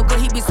who eat it so good,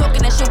 he be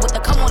soaking that shit with the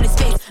cum on his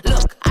face.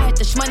 Look, I hit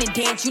the shmoney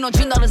dance, you know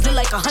 $10 lit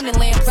like 100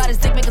 lamps. Ride his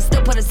dick, make him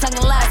still put his tongue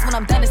in last. When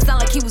I'm done, it sound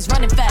like he was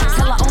running fast.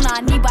 Tell the owner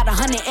I need about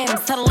 100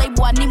 M's. Tell the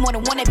label I need more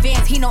than one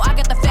advance. He know I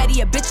got the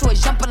fatty, a bitch who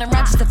is jumping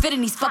around just to fit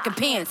in these fucking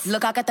pants.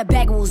 Look, I got the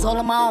bag, it was all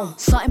on my own.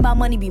 Something about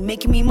money be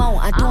making me moan.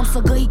 I do him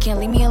so good, he can't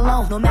leave me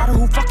alone. No matter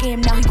who fucking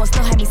him now, he gon'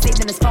 still have me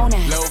saved in his phone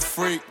ass. Little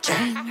freak,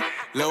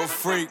 little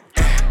freak,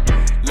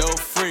 Little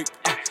freak,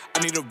 I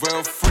need a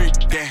real freak,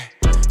 yeah.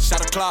 Shot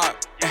a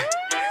clock,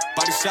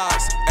 body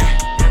shots,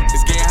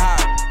 it's getting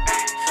hot.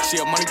 She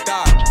a money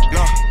thot,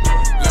 look.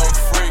 Little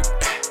freak,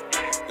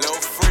 little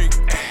freak,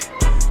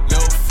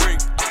 little freak.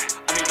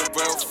 I need a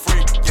real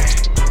freak, yeah.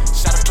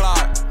 Shot a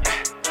clock,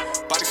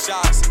 body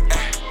shots,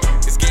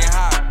 it's getting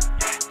hot.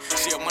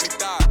 She a money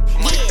thot,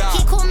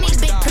 he call me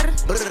Big Purr.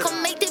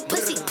 Come make that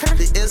pussy purr.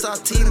 The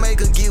SRT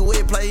maker get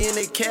wet, play in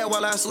that cat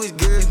while I switch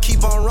gears.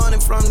 Keep on running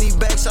from these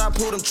backs, I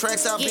pull them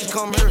tracks out, bitch,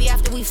 come baby, here.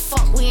 after we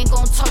fuck, we ain't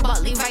gon' talk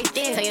about leave right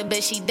there. Tell your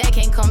bitch she dead,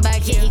 can't come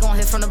back. Yeah, he gon'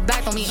 hit from the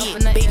back on me up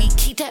in the baby,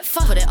 keep that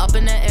fuck, put it up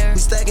in the air. We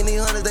stacking these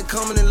hundreds, they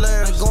coming in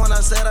layers. Going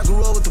outside, I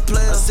grew up with the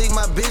players. I seek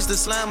my bitch to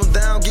slam them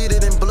down, get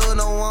it in blood,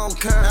 no one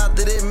care.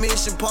 After that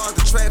mission, park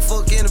the track,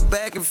 fuck in the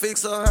back and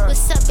fix her.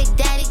 What's up, big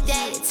daddy,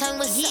 tell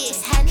me what's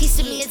up. He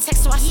sent me a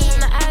text, so I sent him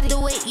the addy. The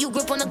way you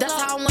grip on the that's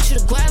how I want you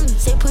to grab me.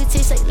 Say pretty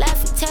taste like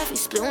Laffy Taffy,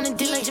 split on the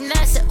D like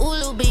gymnastics. Ooh,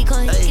 little B,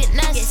 cause he get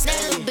nasty.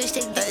 Little bitch,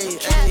 they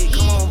get hey,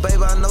 come on,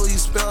 baby, I know you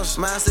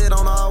special. Mindset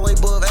on all the way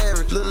above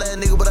average. Little ass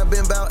nigga, but I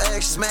been about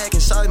action.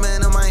 Smacking, shawty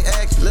man, them I ain't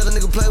acting. Let a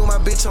nigga play with my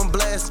bitch on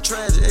blast.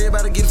 Tragic,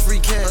 everybody get free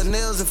cash. Her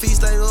nails and feet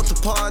stay up to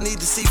par. Need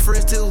to see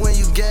friends till when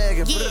you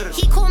gagging. Yeah,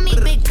 he call me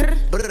Big Purr.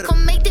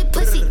 Come make that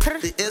pussy purr.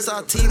 The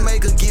SRT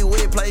maker get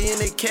wet, play in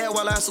that cat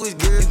while I switch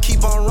gears.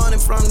 Keep on running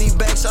from these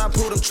backs, I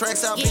pull them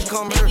tracks out, bitch,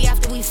 come baby, here.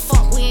 After we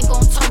fuck, we ain't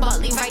gon' talk about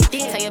leave right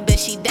there. Tell your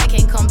bitch she dead,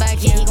 can't come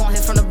back. Yeah, he gon'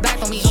 hit from the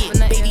back on me up in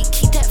the baby,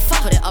 keep that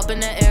fuck, put it up in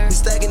the air. We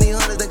stacking these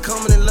hundreds, they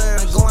coming in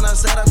layers. Going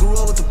outside, I grew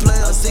up with the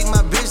players. I seek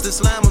my bitch to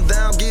slam them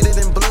down, get it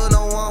in blood,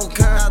 no one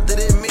care. After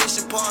that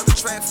mission, park the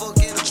track, fuck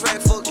in the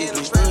track, fuck in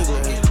the track,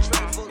 fuck in the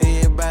track, fuck in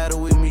the track. Everybody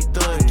with me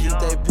thug, keep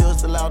that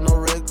pistol out, no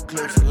regular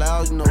clips.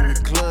 Loud, you know we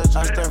clutch.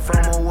 I stand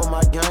firm on what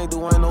my gang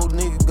do, ain't no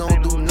nigga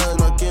gon' do nothing.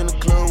 Look in the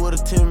club with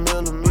a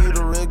 10mm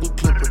regular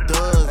clipper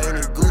does.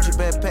 Ain't a Gucci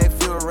backpack,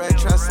 feel a rat,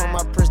 try some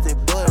I press that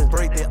button.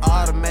 Break that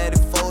automatic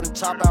fold and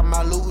chop out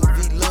my Louis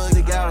V lugs.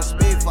 They got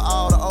respect for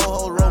all the old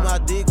hoes, roll my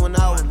dick when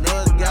I was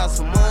nuts. Got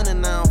some money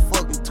now, I'm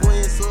fucking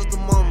twin sister,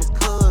 mama's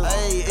cousin.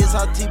 Hey, it's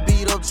how T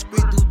beat up the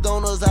street through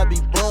donuts, I be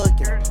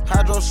bucking.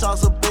 Hydro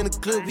shots up in the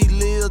clip, he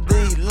live,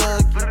 then he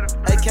lucky.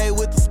 AK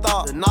with the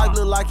stock, the knife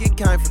look like it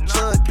came from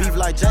Chuck. Beef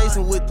like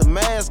Jason with the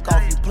mask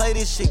off, you play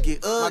this shit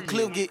get ugly. My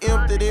clip get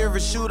emptied every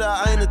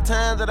shootout, ain't the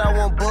time that I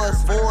want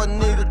bust. For a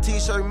nigga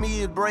t-shirt,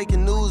 me is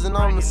breaking news and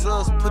I'm the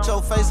sus. Put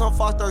your face on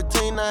Fox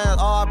 13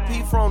 now,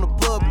 RIP from the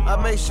public.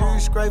 I make sure you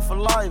scrape for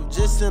life,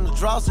 just send the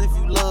drops if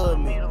you love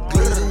me.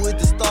 Glizzy with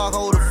the stock,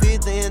 hold a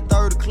 50 and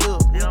 30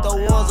 clip. We throw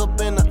ones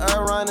up in the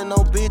air, running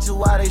on bitches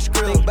while they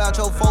script. Think about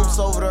your folks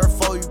over there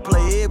before you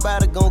play,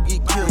 everybody gon'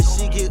 get killed. If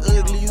shit get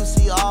ugly, you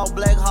see all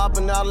black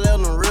hopping out,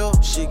 let them real.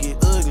 Shit get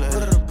ugly.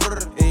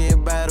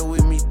 Everybody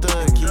with me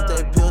thug, keep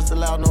that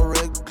pistol out, no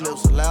regular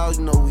clips. Loud,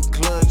 you know we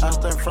clutch. I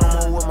stand firm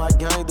on what my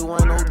gang do,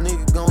 ain't no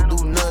nigga gon'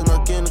 do nothing.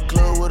 Look in the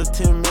club with a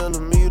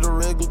 10mm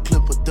regular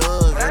clipper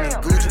does. Ain't a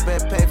Gucci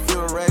backpack,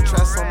 feel a rat,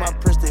 try some I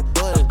press that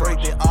button.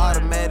 Break that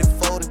automatic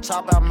fold and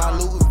chop out my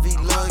Louis V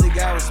lugs. They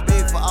got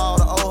respect for all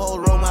the old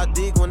hoes, roll my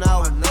dick when I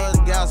was nuts.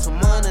 Got some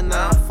money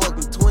now, I'm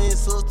fucking twin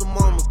sister,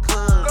 mama's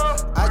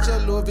cousin. I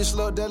just Louis V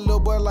slugged that little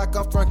boy like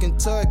I'm from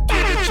Kentucky.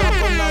 The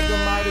chopper knocked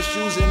him out his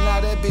shoes and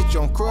now that bitch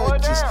on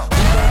crutches.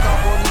 We don't call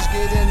police,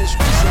 get in the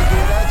streets and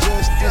get our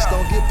justice.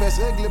 Don't get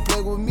past ugly,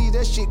 play with me,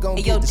 that shit gon'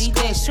 get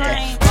disgusting. My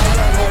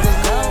young niggas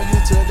know on you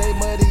till they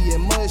muddy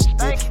and musty.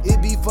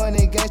 It be fun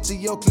and gangsta,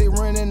 your clip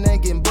running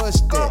and getting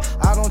busted.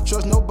 I don't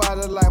trust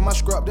nobody like my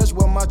scrap, that's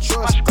where my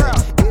trust at.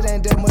 It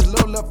ain't that much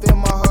low left in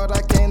my heart,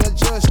 I can't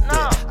adjust it.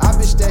 I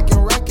been stacking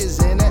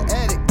records in the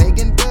attic, they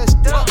getting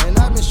dusted. And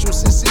I been shooting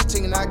since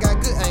 16 and I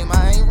got good aim,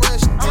 I ain't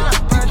rushed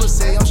it. People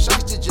say I'm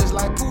shysty just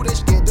like Pooh, they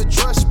scared to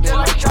trust me.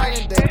 Like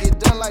trying to get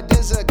done like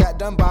this, I got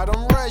done by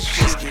them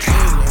rushes.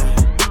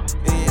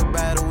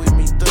 Everybody with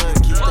me thug,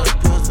 keep that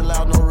pistol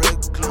out, no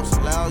regular clips.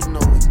 Loud, you know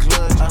we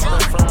clutch. I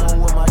stand firm on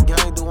what my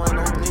gang do, ain't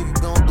no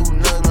nigga gon' do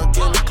nothing. Look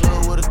in the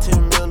club with a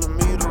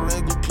 10mm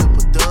regular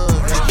clipper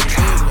does.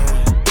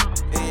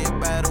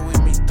 Everybody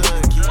with me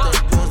thug, keep that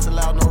pistol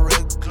out, no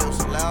regular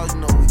clips. Loud, you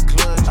know we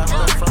clutch. I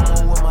stand firm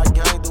on what my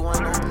gang do,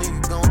 ain't no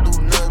nigga gon' do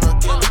nothing.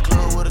 Look in the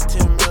club with a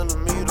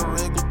 10mm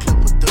regular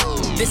clipper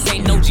does. This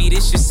ain't no G,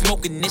 this shit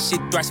smoking, this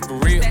shit thrash for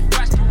real.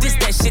 This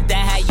that shit that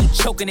had you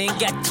choking and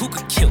got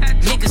Tuka killed.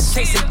 Niggas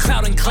chasing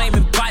clout and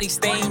claiming bodies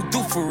they ain't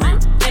do for real.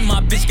 And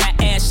my bitch got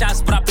ass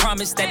shots, but I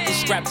promise that this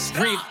strap is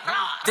real.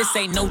 This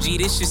ain't no G,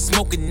 this shit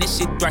smoking, this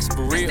shit thrash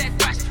for real.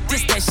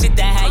 This that shit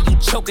that had you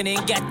choking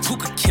and got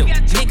Tuka killed.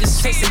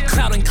 Niggas chasing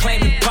clout and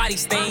claiming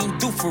bodies they ain't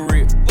do for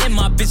real. And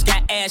my bitch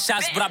got ass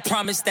shots, but I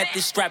promise that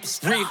this strap is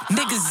real.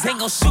 Niggas ain't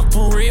gon' shoot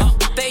for real,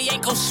 they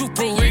ain't gon' shoot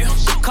for real.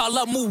 Call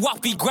up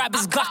Milwaukee, grab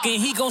his Glock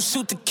and he gon'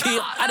 shoot to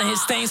kill. I done hit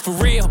stains for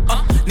real,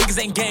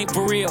 niggas ain't gang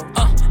for real,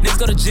 niggas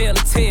go to jail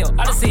or tell.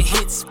 I done hit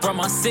hits from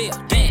my cell,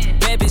 damn,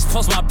 bad bitch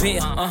post my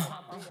bill,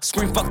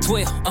 scream fuck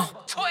 12,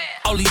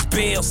 all these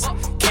bills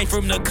came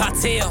from the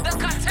cartel.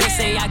 They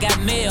say I got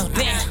mail,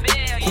 damn,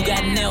 who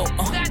got nailed?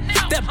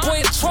 That boy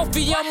a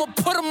trophy, I'ma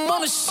put him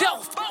on the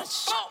shelf.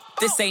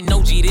 This ain't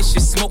no G, this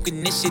shit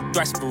smoking, this shit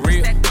thrash for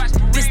real.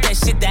 This that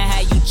shit that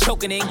had you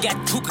choking and got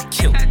Tuka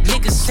killed.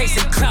 Niggas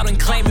chasing clout and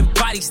claiming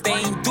bodies they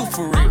ain't do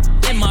for real.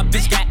 And my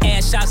bitch got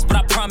ass shots, but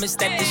I promise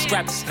that this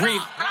strap is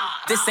real.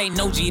 This ain't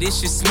no G,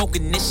 this shit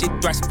smoking, this shit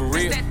thrash for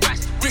real.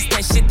 This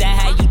that shit that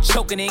had you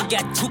choking and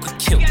got Tuka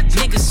killed.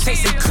 Niggas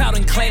chasing clout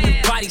and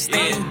claiming bodies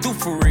they ain't do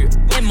for real.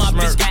 And my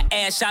bitch got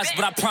ass shots,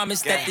 but I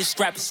promise that this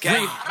strap is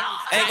real.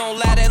 Ain't gon'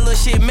 lie, that little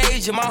shit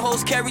major. My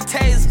hoes carry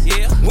tasers.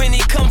 Yeah. When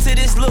it comes to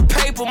this little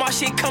paper, my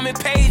shit come in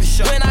pages.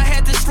 Sure. When I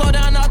had to slow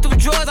down all through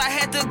drawers, I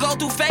had to go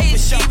through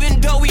phases. Sure.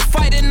 Even though we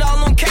fighting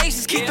all them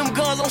cases, keep them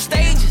guns on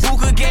stages.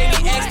 Booker gave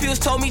me X pills,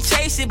 told me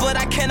chase it, but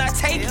I cannot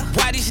take it.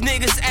 Why these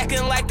niggas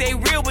acting like they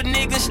real, but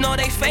niggas know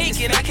they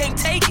fake it? I can't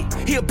take it.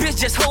 He a bitch,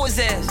 just hoe his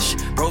ass.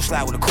 Bro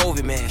slide with a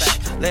COVID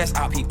mask. Last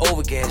op, he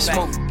overgas.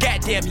 Smoke,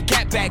 goddamn, he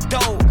got back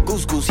dough.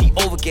 Goose goose, he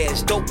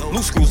overgas. Dope,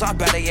 loose screws, I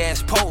bet they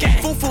ass pole.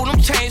 Foo them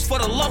chains for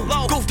the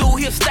low. Goof dude,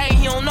 he'll stay,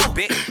 he don't know.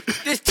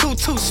 This too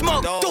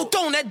smoke.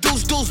 Don't that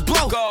deuce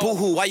blow. Boo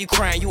hoo, why you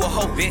crying? You a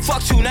hoe.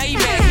 Fuck you, now you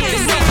mad. He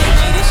ain't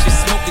mad. This shit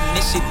smoking,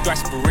 this shit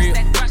thrash for real.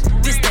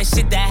 This that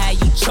shit that had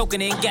you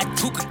choking and got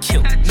Tuka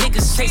killed.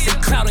 Niggas chasing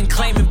clout and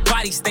claiming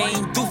bodies they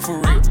ain't do for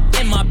real.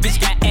 And my bitch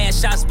got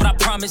ass shots, but I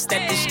promise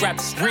that this strap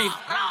is real.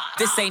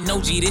 This ain't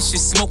no G, this shit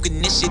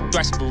smoking, this shit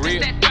thrash for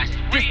real.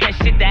 This that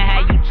shit that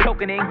had you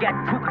choking and got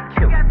Tuka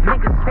killed.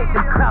 Niggas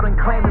chasing clout and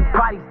claiming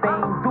bodies they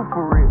ain't do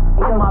for real.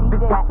 And my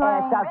bitch got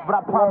ass shots, but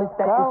I promise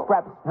that this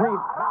strap is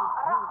real.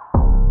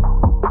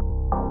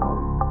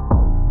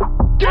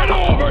 Get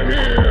over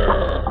here!